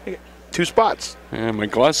 2 spots. Yeah, my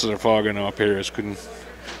glasses are fogging up here. I just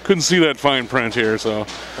couldn't see that fine print here. So.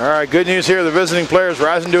 All right, good news here. The visiting players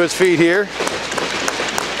rising to his feet here.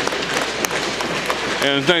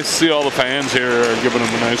 And it's nice to see all the fans here are giving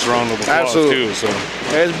them a nice round of applause too. So.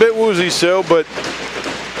 Yeah, it's a bit woozy still, but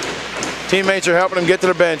teammates are helping him get to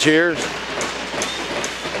the bench here.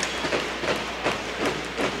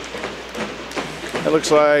 It looks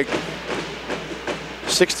like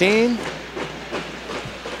 16.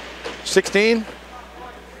 16?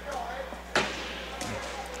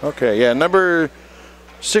 Okay, yeah, number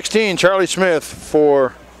 16, Charlie Smith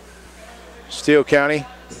for Steele County.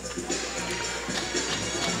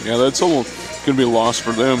 Yeah, that's all going to be a loss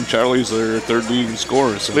for them. Charlie's their 3rd leading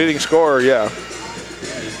scorer. So. Leading scorer, yeah.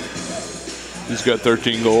 He's got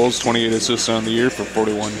 13 goals, 28 assists on the year for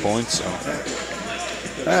 41 points.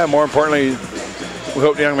 So. More importantly, we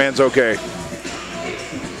hope the young man's okay.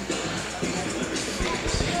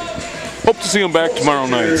 Hope to see him back tomorrow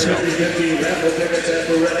night. So.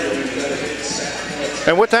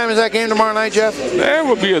 And what time is that game tomorrow night, Jeff? That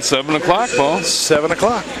will be at 7 o'clock, Paul. 7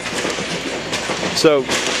 o'clock. So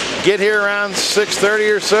get here around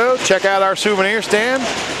 6:30 or so. Check out our souvenir stand.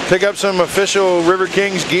 pick up some official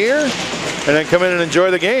Riverkings gear, and then come in and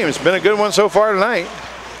enjoy the game. It's been a good one so far tonight.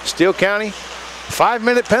 Steele County,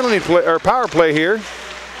 5-minute penalty play or power play here.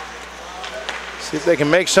 See if they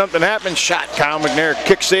can make something happen. Shot, Kyle McNair,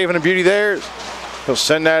 kick saving a beauty there. He'll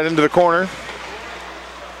send that into the corner.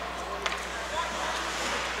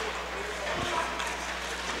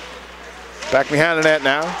 Back behind the net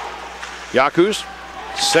now. Yakus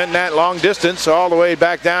send that long distance all the way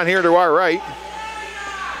back down here to our right.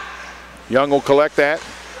 Young will collect that.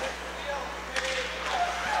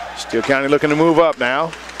 Steele County looking to move up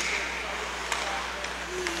now.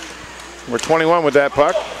 We're 21 with that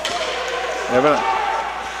puck. Evan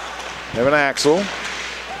Axel.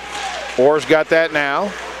 Orr's got that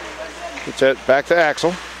now. Gets that back to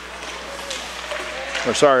Axel.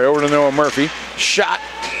 Or sorry, over to Noah Murphy. Shot.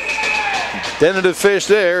 Dented the fish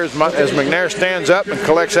there as McNair stands up and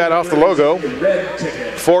collects that off the logo.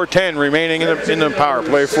 4:10 remaining in the power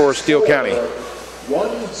play for Steele County.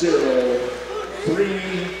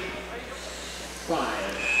 1-0-3-5.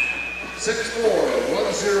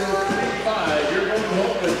 6-4-1-0-3-5. You're going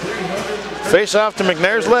home with 300. Face off to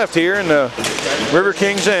McNair's left here in the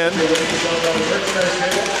Riverkings end.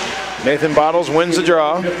 Nathan Bottles wins the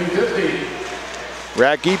draw.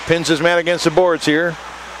 Radke pins his man against the boards here.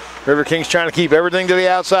 Riverkings trying to keep everything to the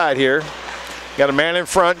outside here. Got a man in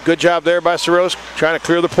front. Good job there by Soros trying to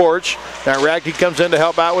clear the porch. Now Radke comes in to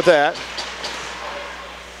help out with that.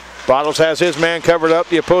 Bottles has his man covered up,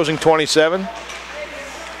 the opposing 27.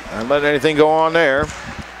 Not letting anything go on there.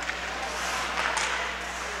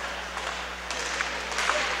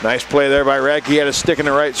 Nice play there by Radke. He had a stick in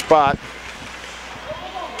the right spot.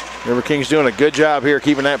 Riverkings doing a good job here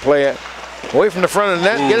keeping that play away from the front of the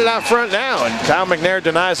net. Get it out front now. And Kyle McNair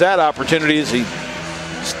denies that opportunity as he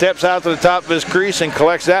steps out to the top of his crease and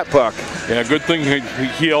collects that puck. Yeah, good thing he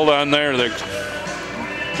held on there. The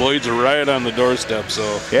blades are right on the doorstep,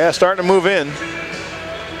 so. Yeah, starting to move in.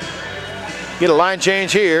 Get a line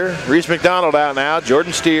change here. Reese McDonald out now.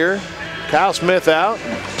 Jordan Steer. Kyle Smith out.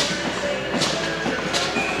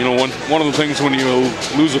 You know, one of the things when you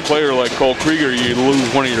lose a player like Cole Krieger, you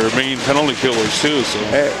lose one of your main penalty killers too. So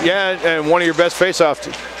yeah, and one of your best face-off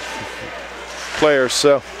players.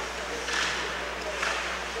 So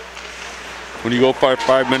when you go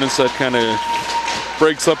 5 minutes, that kind of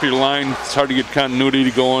breaks up your line. It's hard to get continuity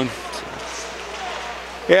going.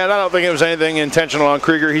 Yeah, and I don't think it was anything intentional on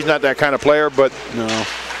Krieger. He's not that kind of player, but no,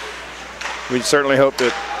 we certainly hope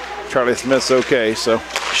that Charlie Smith's okay. So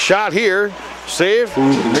shot here. Save.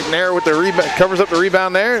 McNair with the rebound, covers up the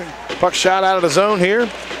rebound there. Puck shot out of the zone here.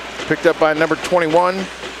 Picked up by number 21.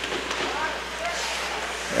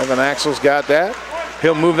 Evan Axel's got that.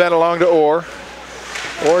 He'll move that along to Orr.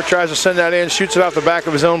 Orr tries to send that in, shoots it off the back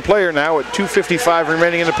of his own player now with 2:55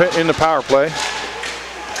 remaining in the power play.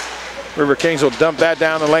 Riverkings will dump that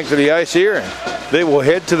down the length of the ice here. And they will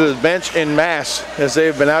head to the bench en masse as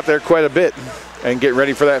they've been out there quite a bit and get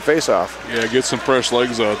ready for that face-off. Yeah, get some fresh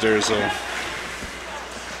legs out there. So.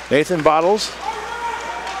 Nathan Bottles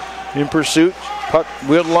in pursuit. Puck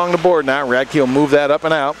wheeled along the board now. Radke will move that up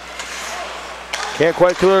and out. Can't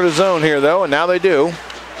quite clear the zone here though, and now they do.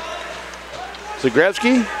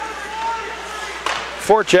 Zagrebski,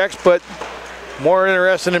 4 checks, but more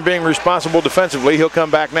interested in being responsible defensively. He'll come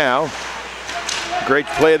back now. Great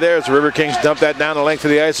play there as the Riverkings dump that down the length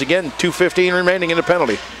of the ice again. 2:15 remaining in the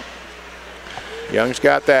penalty. Young's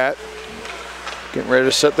got that. Getting ready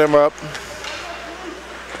to set them up.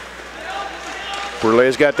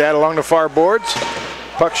 Burley's got that along the far boards.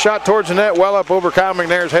 Puck shot towards the net, well up over Kyle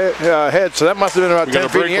McNair's head. So that must have been about 10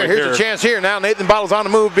 feet here. Here's a chance here. Now Nathan Bottles on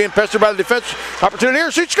the move, being pestered by the defense. Opportunity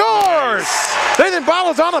here, she scores! Nice. Nathan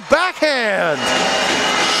Bottles on a backhand.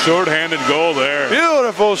 Short-handed goal there.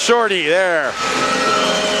 Beautiful shorty there.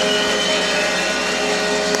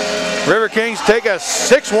 Riverkings take a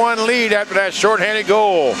 6-1 lead after that short-handed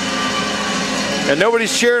goal. And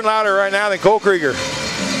nobody's cheering louder right now than Cole Krieger.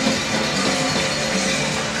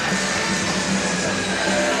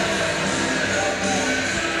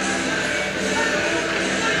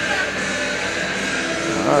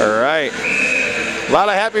 All right. A lot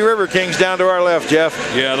of happy Riverkings down to our left, Jeff.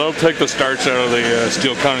 Yeah, they'll take the starch out of the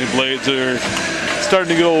Steele County Blades. They're starting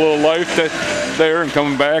to get a little life there and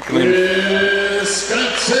coming back. And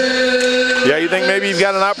yeah, you think maybe you've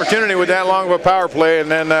got an opportunity with that long of a power play and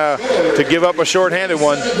then to give up a shorthanded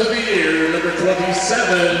one.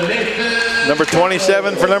 Number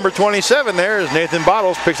 27 for number 27 there is Nathan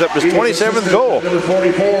Bottles, picks up his 27th goal. Number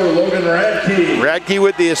 44, Logan Radke. Radke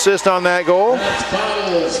with the assist on that goal.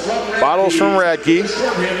 Bottles from Radke.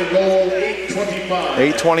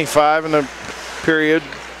 8:25 in the period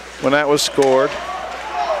when that was scored.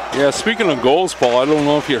 Yeah, speaking of goals, Paul, I don't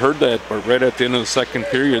know if you heard that, but right at the end of the second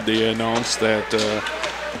period, they announced that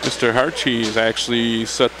Mr. Harchi has actually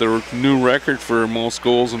set the new record for most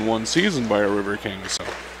goals in one season by a Riverkings. So.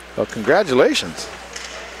 Well, congratulations.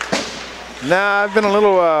 Nah, I've been a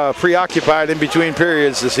little preoccupied in between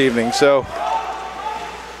periods this evening, so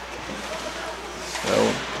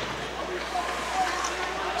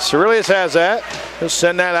Cerelius has that. He'll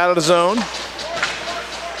send that out of the zone.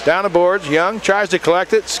 Down the boards, Young tries to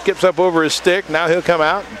collect it, skips up over his stick. Now he'll come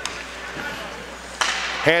out.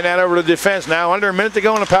 Hand that over to defense now. Under a minute to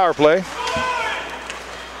go in the power play.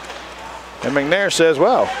 And McNair says,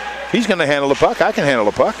 well, he's going to handle the puck. I can handle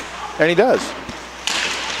the puck. And he does.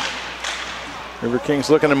 Riverkings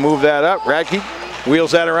looking to move that up. Radke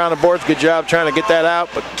wheels that around the boards. Good job trying to get that out,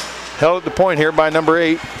 but held at the point here by number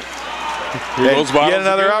 8. Yet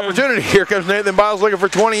another opportunity. Here comes Nathan Bottles looking for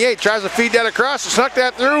 28. Tries to feed that across. Snuck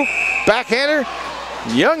that through. Backhander.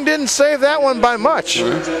 Young didn't save that one by much. He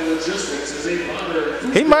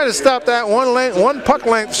might have stopped that one puck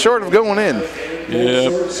length short of going in. Yeah,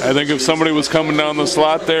 I think if somebody was coming down the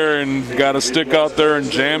slot there and got a stick out there and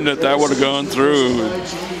jammed it, that would have gone through.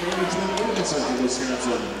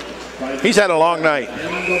 He's had a long night.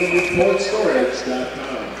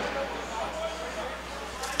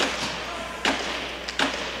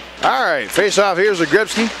 All right, face off here's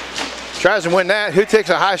Zagrebski. Tries to win that. Who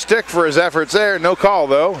takes a high stick for his efforts there? No call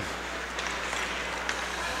though.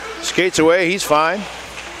 Skates away, he's fine.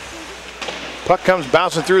 Puck comes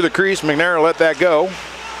bouncing through the crease. McNair will let that go.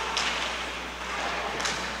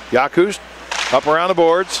 Yakus up around the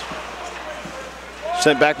boards.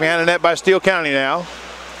 Sent back behind the net by Steele County now.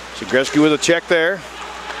 Zagrebski with a check there.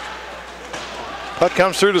 Puck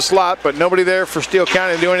comes through the slot, but nobody there for Steele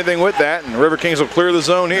County to do anything with that. And Riverkings will clear the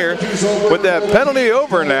zone here with that penalty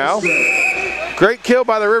over now. Great kill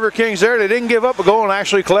by the Riverkings there. They didn't give up a goal and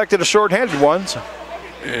actually collected a shorthanded one.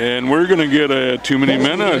 And we're going to get a too many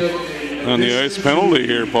men on the ice penalty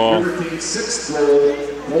here, Paul. Riverkings'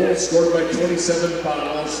 6th goal scored by 27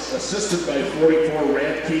 Bottles, assisted by 44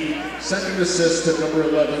 Radke, second assist to number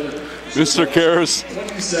 11. Mr. Karras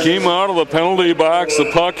came out of the penalty box,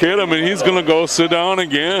 the puck hit him, and he's going to go sit down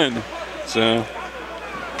again. So,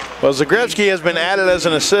 well, Zagrebski has been added as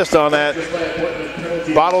an assist on that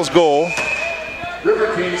Bottles goal.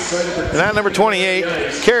 And that number 28,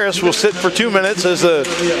 Karras, will sit for 2 minutes as the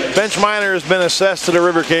bench minor has been assessed to the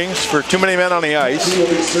Riverkings for too many men on the ice.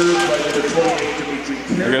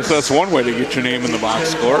 I guess that's one way to get your name in the box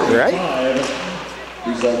score. Right?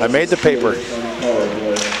 I made the paper.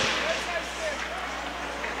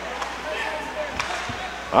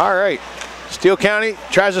 All right. Steele County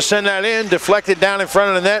tries to send that in, deflected down in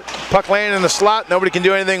front of the net. Puck landing in the slot. Nobody can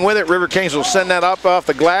do anything with it. Riverkings will send that up off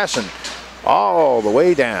the glass and all the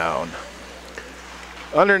way down.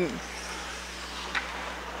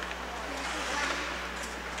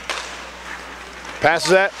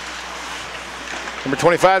 Passes that. Number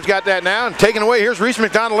 25's got that now and taken away. Here's Reese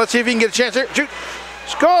McDonald. Let's see if he can get a chance here. Shoot.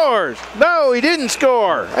 Scores! No, he didn't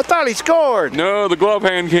score. I thought he scored. No, the glove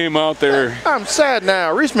hand came out there. I'm sad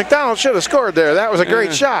now. Reese McDonald should have scored there. That was a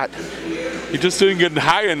great shot. He just didn't get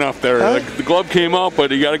high enough there. Huh? The glove came out,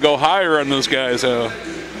 but you got to go higher on this guy. So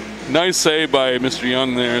nice save by Mr.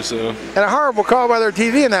 Young there. So and a horrible call by their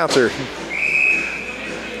TV announcer.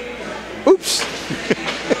 Oops.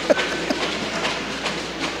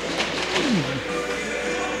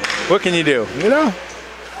 What can you do? You know.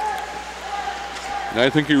 I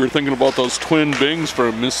think you were thinking about those twin bings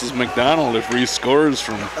for Mrs. McDonald if Reese scores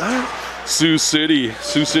from Sioux City,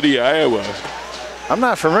 Iowa. I'm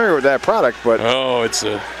not familiar with that product, but oh, it's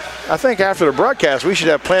a. I think after the broadcast we should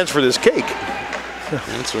have plans for this cake.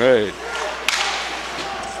 That's right.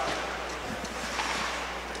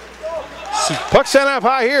 Puck sent up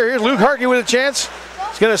high here. Here's Luke Harkey with a chance.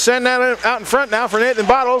 He's going to send that out in front now for Nathan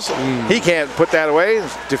Bottles. He can't put that away. The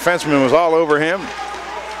defenseman was all over him.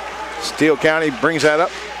 Steele County brings that up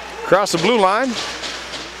across the blue line.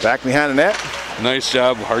 Back behind the net. Nice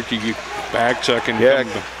job, Harkey, back checking. Yeah.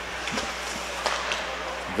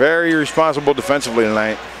 Very responsible defensively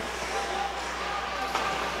tonight.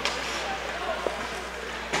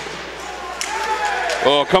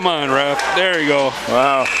 Oh, come on, ref. There you go.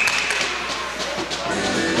 Wow.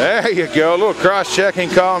 There you go. A little cross-checking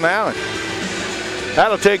call now.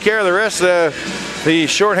 That'll take care of the rest of the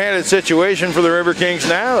shorthanded situation for the Riverkings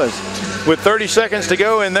now. With 30 seconds to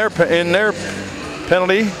go in their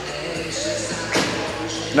penalty.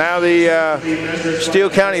 Now the Steele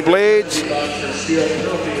County Blades.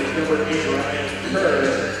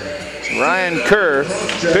 Ryan Kerr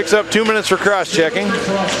picks up 2 minutes for cross-checking.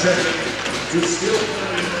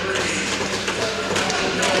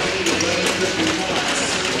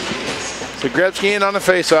 Zagrebski in on the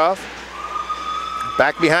faceoff.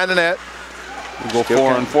 Back behind the net. We'll go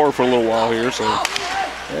 4-on-4 for a little while here. So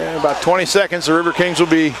in about 20 seconds, the River Kings will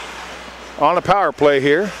be on a power play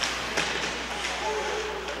here.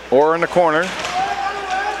 Or in the corner.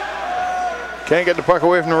 Can't get the puck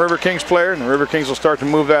away from the River Kings player, and the River Kings will start to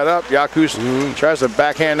move that up. Yakus tries to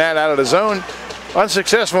backhand that out of the zone.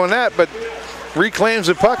 Unsuccessful in that, but reclaims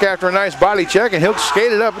the puck after a nice body check, and he'll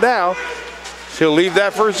skate it up now. He'll leave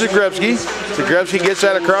that for Zagrebski. Zagrebski gets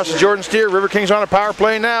that across to Jordan Steele. River Kings on a power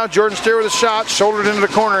play now. Jordan Steele with a shot, shouldered into the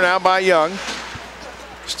corner now by Young.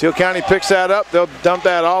 Steele County picks that up. They'll dump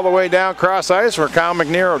that all the way down cross ice, where Kyle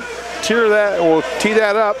McNair will tee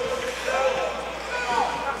that up.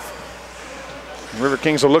 River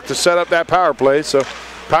Kings will look to set up that power play. So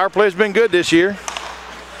power play's been good this year.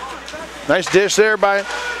 Nice dish there by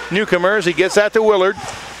Newcomers. He gets that to Willard.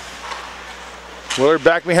 Willard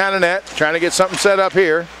back behind the net, trying to get something set up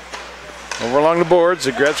here. Over along the boards,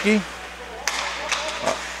 Zagrebski.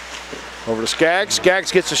 Over to Skaggs.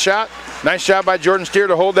 Skaggs gets a shot. Nice job by Jordan Steer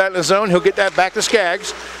to hold that in the zone. He'll get that back to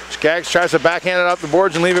Skaggs. Skaggs tries to backhand it off the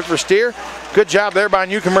boards and leave it for Steer. Good job there by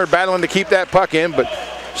Newcomer battling to keep that puck in, but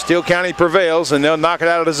Steele County prevails, and they'll knock it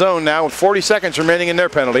out of the zone now with 40 seconds remaining in their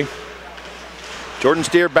penalty. Jordan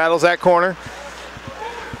Steer battles that corner.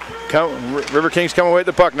 River Kings come away with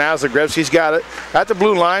the puck now. Zagrebski's got it at the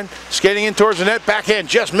blue line, skating in towards the net. Backhand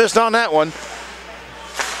just missed on that one.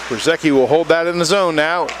 Brzecki will hold that in the zone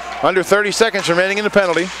now. Under 30 seconds remaining in the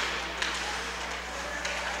penalty.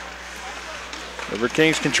 River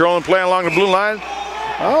Kings controlling play along the blue line.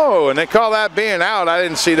 Oh, and they call that being out. I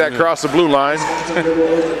didn't see that cross the blue line.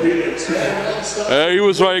 He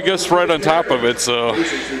was, I guess, right on top of it. So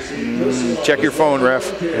check your phone,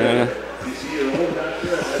 ref. Yeah.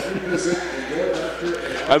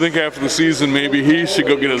 I think after the season, maybe he should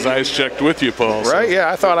go get his eyes checked with you, Paul. Right?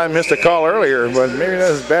 Yeah, I thought I missed a call earlier, but maybe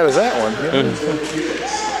not as bad as that one.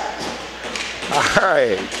 All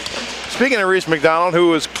right. Speaking of Reese McDonald, who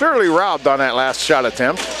was clearly robbed on that last shot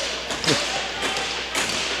attempt.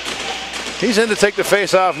 He's in to take the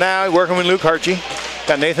face off now, working with Luke Hartje.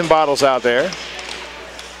 Got Nathan Bottles out there.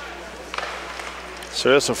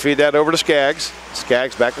 Cyrillus will feed that over to Skaggs.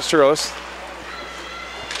 Skaggs back to Cyrillus.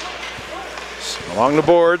 Along the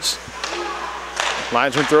boards.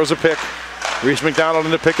 Linesman throws a pick. Reese McDonald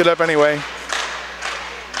in to pick it up anyway.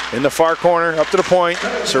 In the far corner, up to the point.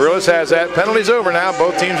 Cyrillus has that. Penalty's over now.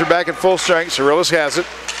 Both teams are back at full strength. Cyrillus has it.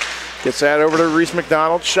 Gets that over to Reese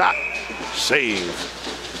McDonald. Shot. Save.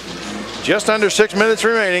 Just under 6 minutes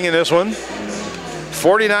remaining in this one.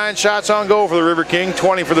 49 shots on goal for the River King,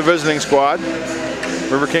 20 for the visiting squad.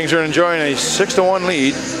 River Kings are enjoying a 6-1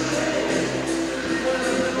 lead.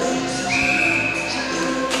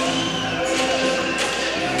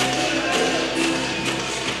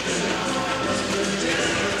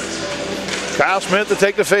 Kyle Smith to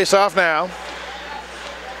take the face off now.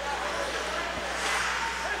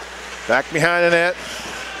 Back behind the net.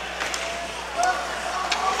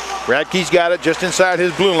 Radke's got it just inside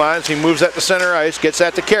his blue lines. He moves that to center ice, gets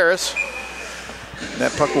that to Karras.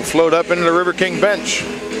 That puck will float up into the River King bench.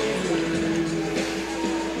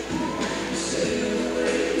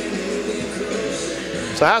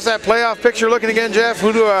 So how's that playoff picture looking again, Jeff?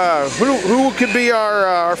 Who could be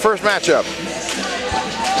our first matchup?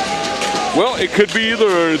 Well, it could be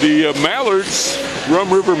either the Mallards,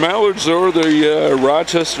 Rum River Mallards, or the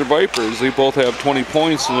Rochester Vipers. They both have 20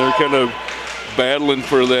 points, and they're kind of battling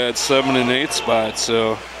for that 7 and 8 spot.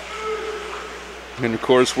 So, and of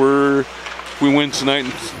course, if we win tonight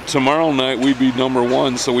and tomorrow night, we'd be number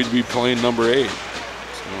 1, so we'd be playing number 8.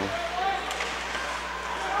 So.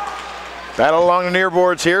 Battle along the near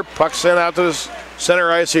boards here. Puck sent out to the center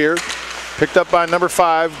ice here. Picked up by number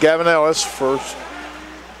 5, Gavin Ellis for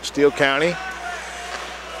Steele County.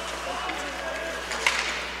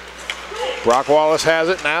 Brock Wallace has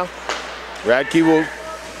it now. Radke will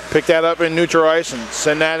pick that up in neutral ice and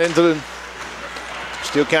send that into the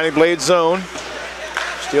Steele County Blade zone.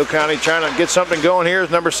 Steele County trying to get something going here. Is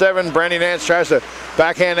number 7, Brandy Nance, tries to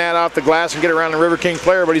backhand that off the glass and get around the River King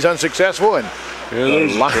player, but he's unsuccessful. And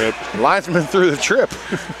there's a trip. Linesman through the trip.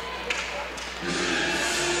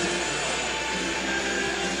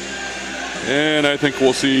 And I think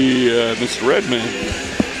we'll see Mr. Redman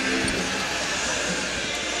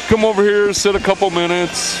come over here, sit a couple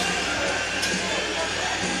minutes.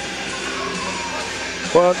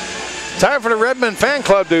 Well, Time for the Redmond fan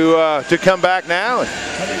club to come back now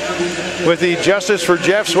with the Justice for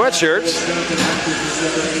Jeff sweatshirts.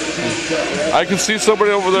 I can see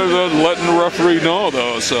somebody over there letting the referee know,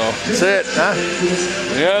 though. So that's it, huh?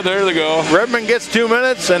 Yeah, there they go. Redmond gets 2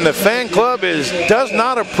 minutes, and the fan club does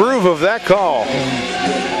not approve of that call.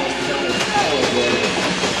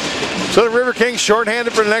 So the Riverkings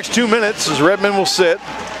shorthanded for the next 2 minutes as Redmond will sit.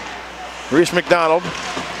 Reese McDonald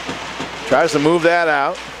tries to move that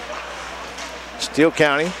out. Steele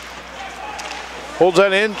County holds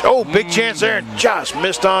that in. Oh, big chance there, and just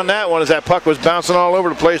missed on that one as that puck was bouncing all over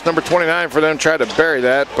the place. Number 29 for them tried to bury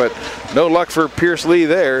that, but no luck for Pierce Lee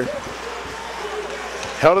there.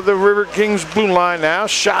 Held at the Riverkings blue line now.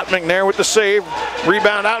 Shot McNair with the save.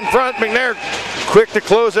 Rebound out in front. McNair quick to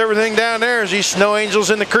close everything down there as he snow angels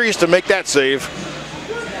in the crease to make that save.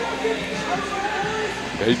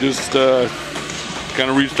 He just kind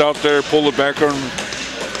of reached out there, pulled it back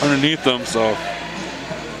underneath them. So,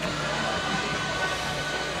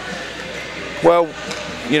 well,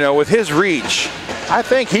 you know, with his reach, I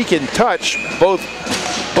think he can touch both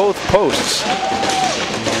posts.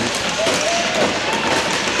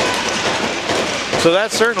 So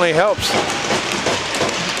that certainly helps.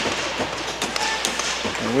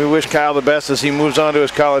 And we wish Kyle the best as he moves on to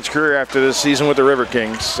his college career after this season with the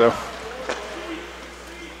Riverkings. So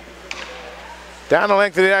down the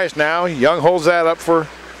length of the ice now. Young holds that up for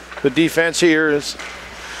the defense here. Is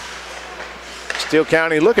Steele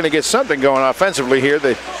County looking to get something going offensively here.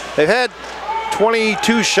 They've had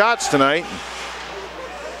 22 shots tonight.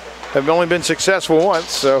 Have only been successful once.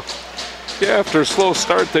 So yeah, after a slow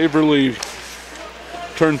start, they've really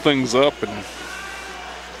turned things up. And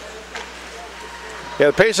yeah,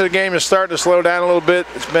 the pace of the game is starting to slow down a little bit.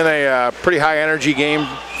 It's been a pretty high energy game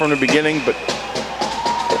from the beginning, but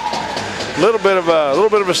a little bit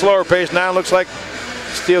of a slower pace now. Looks like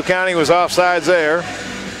Steele County was offsides there.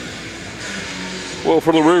 Well,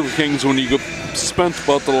 for the Riverkings, when you spent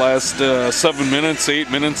about the last 7 minutes,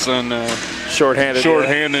 8 minutes on shorthanded,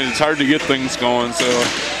 it's hard to get things going. So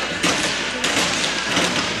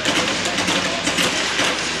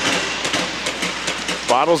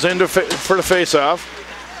Bottles in for the face-off.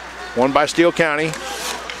 Won by Steele County.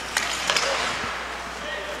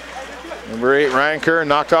 Number 8, Ryan Kerr,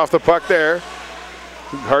 knocked off the puck there.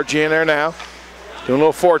 Hartje in there now. Doing a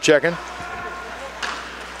little forechecking.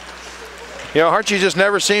 You know, Hartje just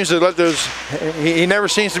never seems to let those, he never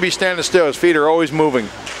seems to be standing still. His feet are always moving.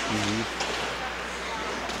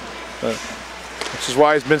 This is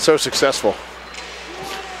why he's been so successful.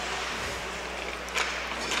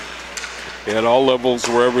 Yeah, at all levels,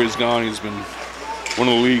 wherever he's gone, he's been one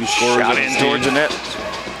of the leading scorers. Shot in towards the net.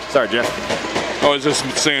 Sorry, Jeff. I was just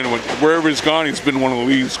saying, wherever he's gone, he's been one of the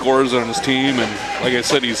leading scorers on his team. And like I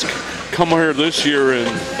said, he's come here this year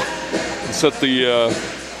and set the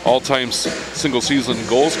all-time single-season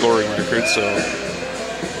goal-scoring record. So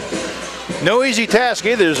no easy task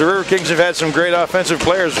either. The Riverkings have had some great offensive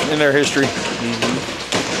players in their history.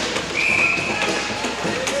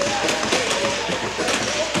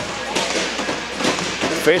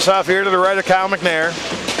 Face off here to the right of Kyle McNair.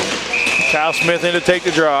 Kyle Smith in to take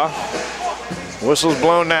the draw. Whistle's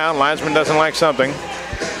blown now. Linesman doesn't like something.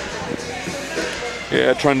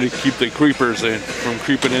 Yeah, trying to keep the creepers in from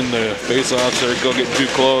creeping in the face-offs there, go getting too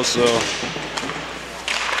close. So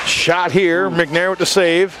shot here. McNair with the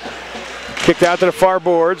save. Kicked out to the far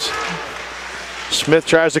boards. Smith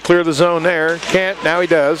tries to clear the zone there. Can't. Now he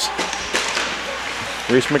does.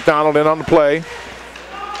 Reese McDonald in on the play.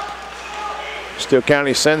 Steele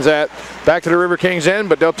County sends that back to the Riverkings end,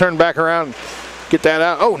 but they'll turn back around and get that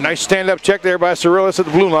out. Oh, nice stand-up check there by Cirillis at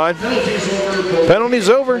the blue line. Penalty's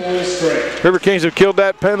over. Riverkings have killed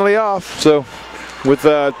that penalty off. So with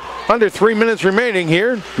under 3 minutes remaining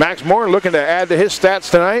here, Max Moore looking to add to his stats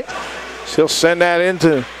tonight. So he'll send that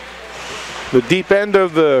into the deep end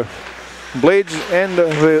of the blades end of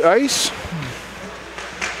the ice.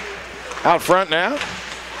 Out front now.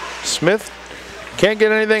 Smith can't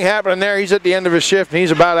get anything happening there. He's at the end of his shift and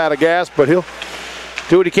he's about out of gas, but he'll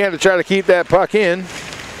do what he can to try to keep that puck in.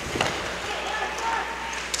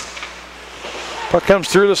 Puck comes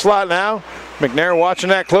through the slot now. McNair watching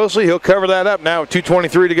that closely. He'll cover that up now with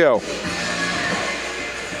 2:23 to go.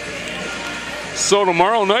 So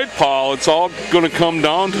tomorrow night, Paul, it's all going to come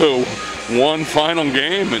down to one final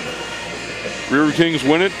game. And Riverkings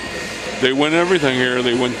win it. They win everything here.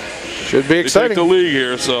 They win. Should be exciting. They take the league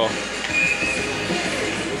here, so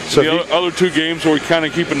the other two games we're kind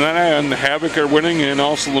of keeping an eye on. The Havoc are winning, and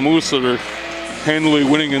also the Moose that are handily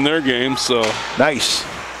winning in their games. So nice.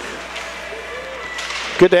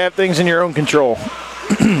 Good to have things in your own control.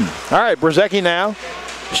 All right, Brzezicki now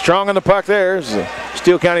Strong on the puck there.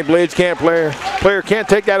 Steele County Blades player can't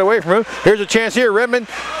take that away from him. Here's a chance here. Redmond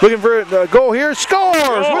looking for a goal here. Scores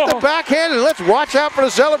with the backhand, and let's watch out for the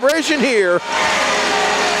celebration here.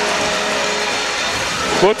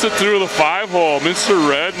 Puts it through the 5-hole, Mr.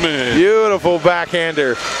 Redmond. Beautiful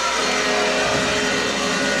backhander.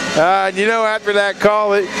 You know, after that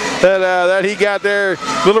call that he got there,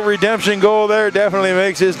 little redemption goal there definitely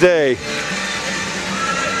makes his day.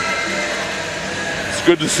 It's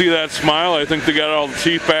good to see that smile. I think they got all the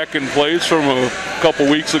teeth back in place from a couple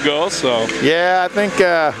weeks ago. So yeah, I think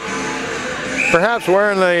perhaps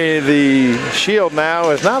wearing the shield now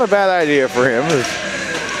is not a bad idea for him.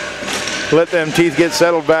 Let them teeth get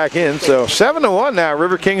settled back in. So 7-1 now.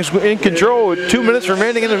 Riverkings in control with 2 minutes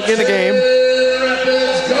remaining in the game.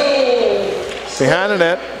 Behind the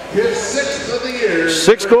net. His 6th of the year.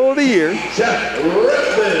 6th goal of the year.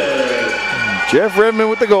 Jeff Redmond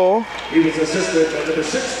with the goal. He was assisted by number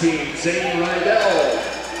 16, Zane Rydell.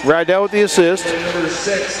 Rydell with the assist. And number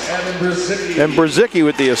 6, Adam Brzezicki. And Brzezicki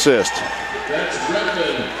with the assist. That's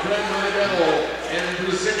Redmond, Fred Rydell, and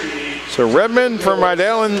Brzezicki. So Redmond from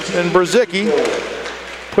Rydell and Brzezicki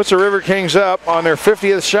puts the Riverkings up on their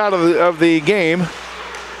 50th shot of the game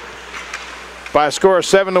by a score of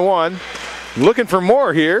 7-1. Looking for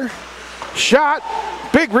more here. Shot.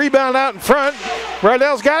 Big rebound out in front.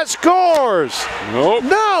 Rydell's got it. Scores. Nope.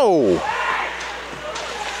 No.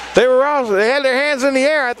 They had their hands in the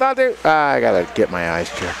air. I thought they. I gotta get my eyes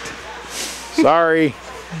checked. Sorry.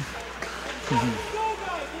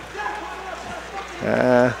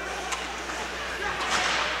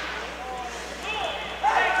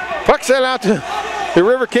 Puck set out to the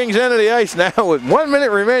Riverkings end of the ice now with 1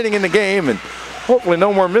 minute remaining in the game, and hopefully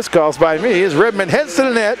no more missed calls by me as Redmond heads to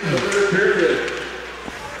the net.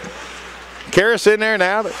 Karras in there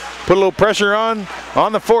now to put a little pressure on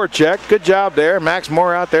the forecheck. Good job there. Max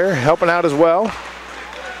Moore out there helping out as well.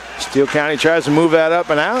 Steele County tries to move that up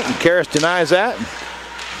and out, and Karras denies that.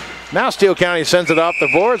 Now Steele County sends it off the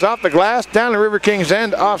boards, off the glass, down the Riverkings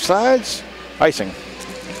end, offsides. Icing.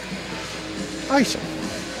 Icing.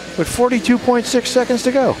 With 42.6 seconds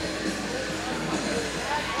to go.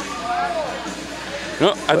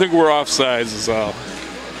 No, I think we're offsides as well.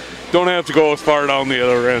 Don't have to go as far down the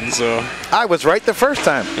other end, so. I was right the first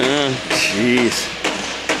time. Yeah. Jeez.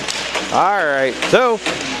 All right, so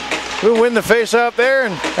we'll win the face-off there,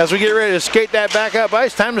 and as we get ready to skate that back up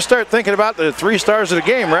ice, time to start thinking about the 3 stars of the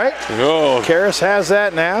game, right? Oh. Karras has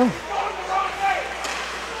that now.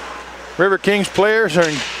 Riverkings players are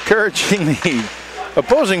encouraging the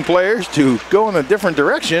opposing players to go in a different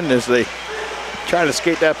direction as they try to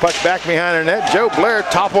skate that puck back behind their net. Joe Blair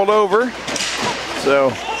toppled over.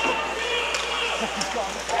 So,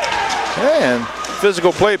 and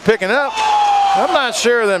physical play picking up. I'm not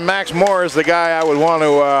sure that Max Moore is the guy I would want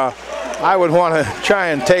to try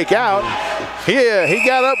and take out. He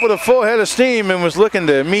got up with a full head of steam and was looking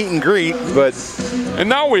to meet and greet, but. And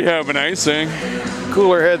now we have an icing.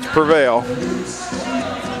 Cooler heads prevail.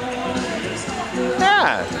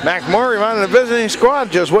 Yeah, Max Moore reminded the visiting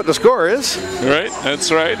squad just what the score is. Right, that's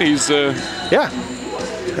right. He's yeah.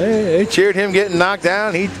 They cheered him getting knocked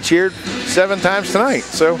down. He cheered 7 times tonight,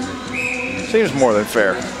 so seems more than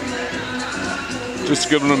fair. Just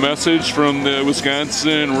giving a message from the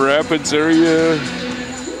Wisconsin Rapids area.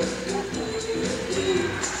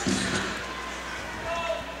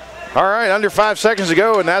 All right, under 5 seconds to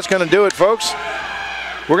go, and that's going to do it, folks.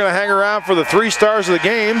 We're going to hang around for the 3 stars of the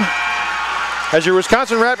game as your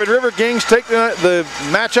Wisconsin Rapid Riverkings take the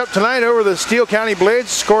matchup tonight over the Steele County Blades,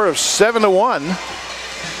 score of 7-1.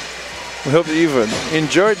 We hope that you've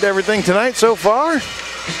enjoyed everything tonight so far.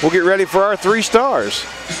 We'll get ready for our 3 stars.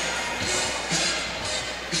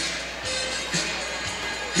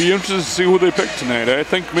 Be interested to see who they pick tonight. I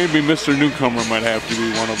think maybe Mr. Newcomer might have to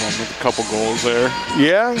be one of them with a couple goals there.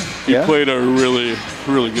 Yeah, he played a really,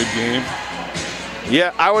 really good game.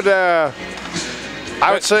 Yeah, I would say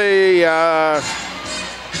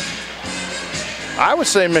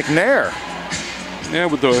McNair. Yeah,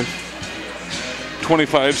 with the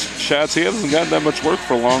 25 shots, he hasn't gotten that much work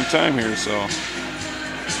for a long time here, so.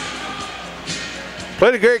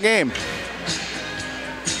 Played a great game.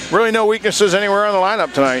 Really no weaknesses anywhere on the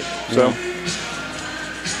lineup tonight, so. Yeah.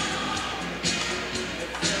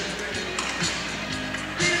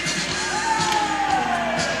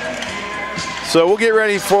 So we'll get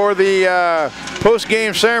ready for the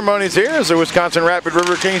post-game ceremonies here as the Wisconsin Rapid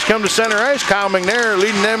Riverkings come to center ice. Kyle McNair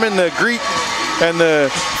leading them in the greet and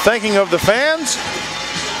the thanking of the fans.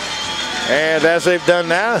 And as they've done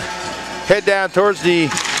now, head down towards the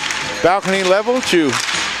balcony level to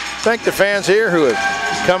thank the fans here who have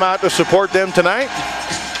come out to support them tonight.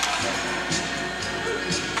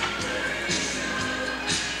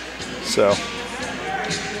 So.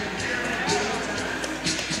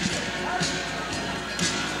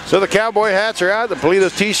 So the cowboy hats are out. The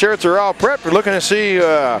Politos t-shirts are all prepped. We're looking to see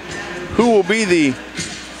who will be the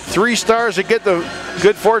 3 stars that get the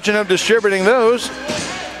good fortune of distributing those.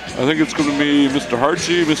 I think it's going to be Mr.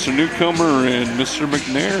 Harchie, Mr. Newcomer, and Mr.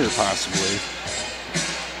 McNair, possibly.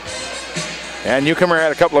 And Newcomer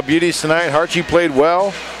had a couple of beauties tonight. Harchie played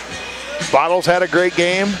well. Bottles had a great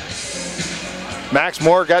game. Max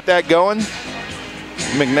Moore got that going.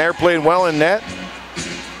 McNair played well in net.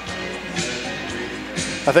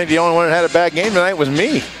 I think the only one that had a bad game tonight was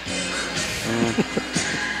me.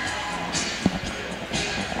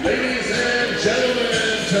 Ladies and gentlemen,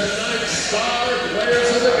 tonight's star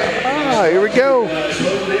players of the game. Ah, here we go.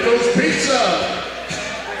 Politos Pizza.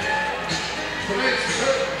 Tonight's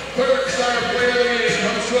third star player of the game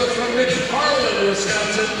comes to us from McFarland,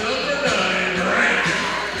 Wisconsin, number 9, Frank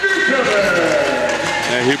Newcomer.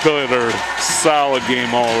 Yeah, he played a solid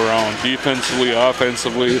game all around, defensively,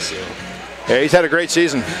 offensively. So. Yeah, he's had a great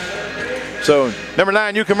season. So, number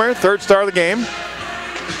 9, Newcomer, 3rd star of the game.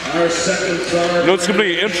 Our second star. You know, it's going to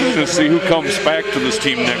be interesting to see who comes back to this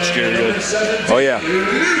team next year. Oh, yeah.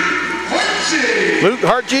 Luke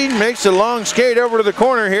Hartgene makes a long skate over to the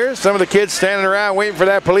corner here. Some of the kids standing around waiting for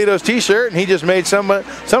that Politos t-shirt, and he just made some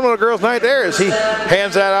little girl's night there as he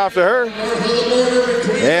hands that off to her.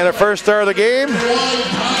 And a 1st star of the game.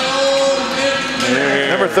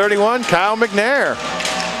 Number 31, Kyle McNair.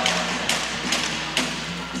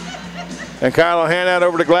 And Kyle will hand that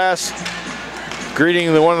over to glass,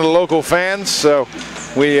 greeting one of the local fans. So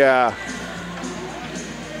we had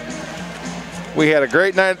a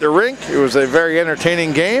great night at the rink. It was a very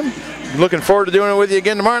entertaining game. Looking forward to doing it with you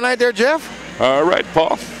again tomorrow night there, Jeff. All right,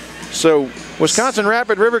 Paul. So Wisconsin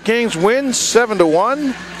Rapid Riverkings wins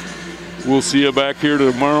 7-1. We'll see you back here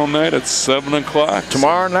tomorrow night at 7 o'clock.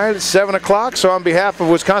 Tomorrow night at 7 o'clock. So on behalf of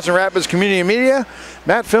Wisconsin Rapids Community Media,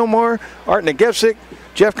 Matt Fillmore, Art Napgezek,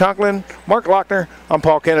 Jeff Conklin, Mark Lochner, I'm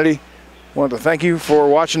Paul Kennedy. I want to thank you for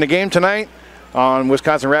watching the game tonight on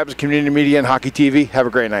Wisconsin Rapids Community Media and Hockey TV. Have a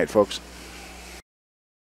great night, folks.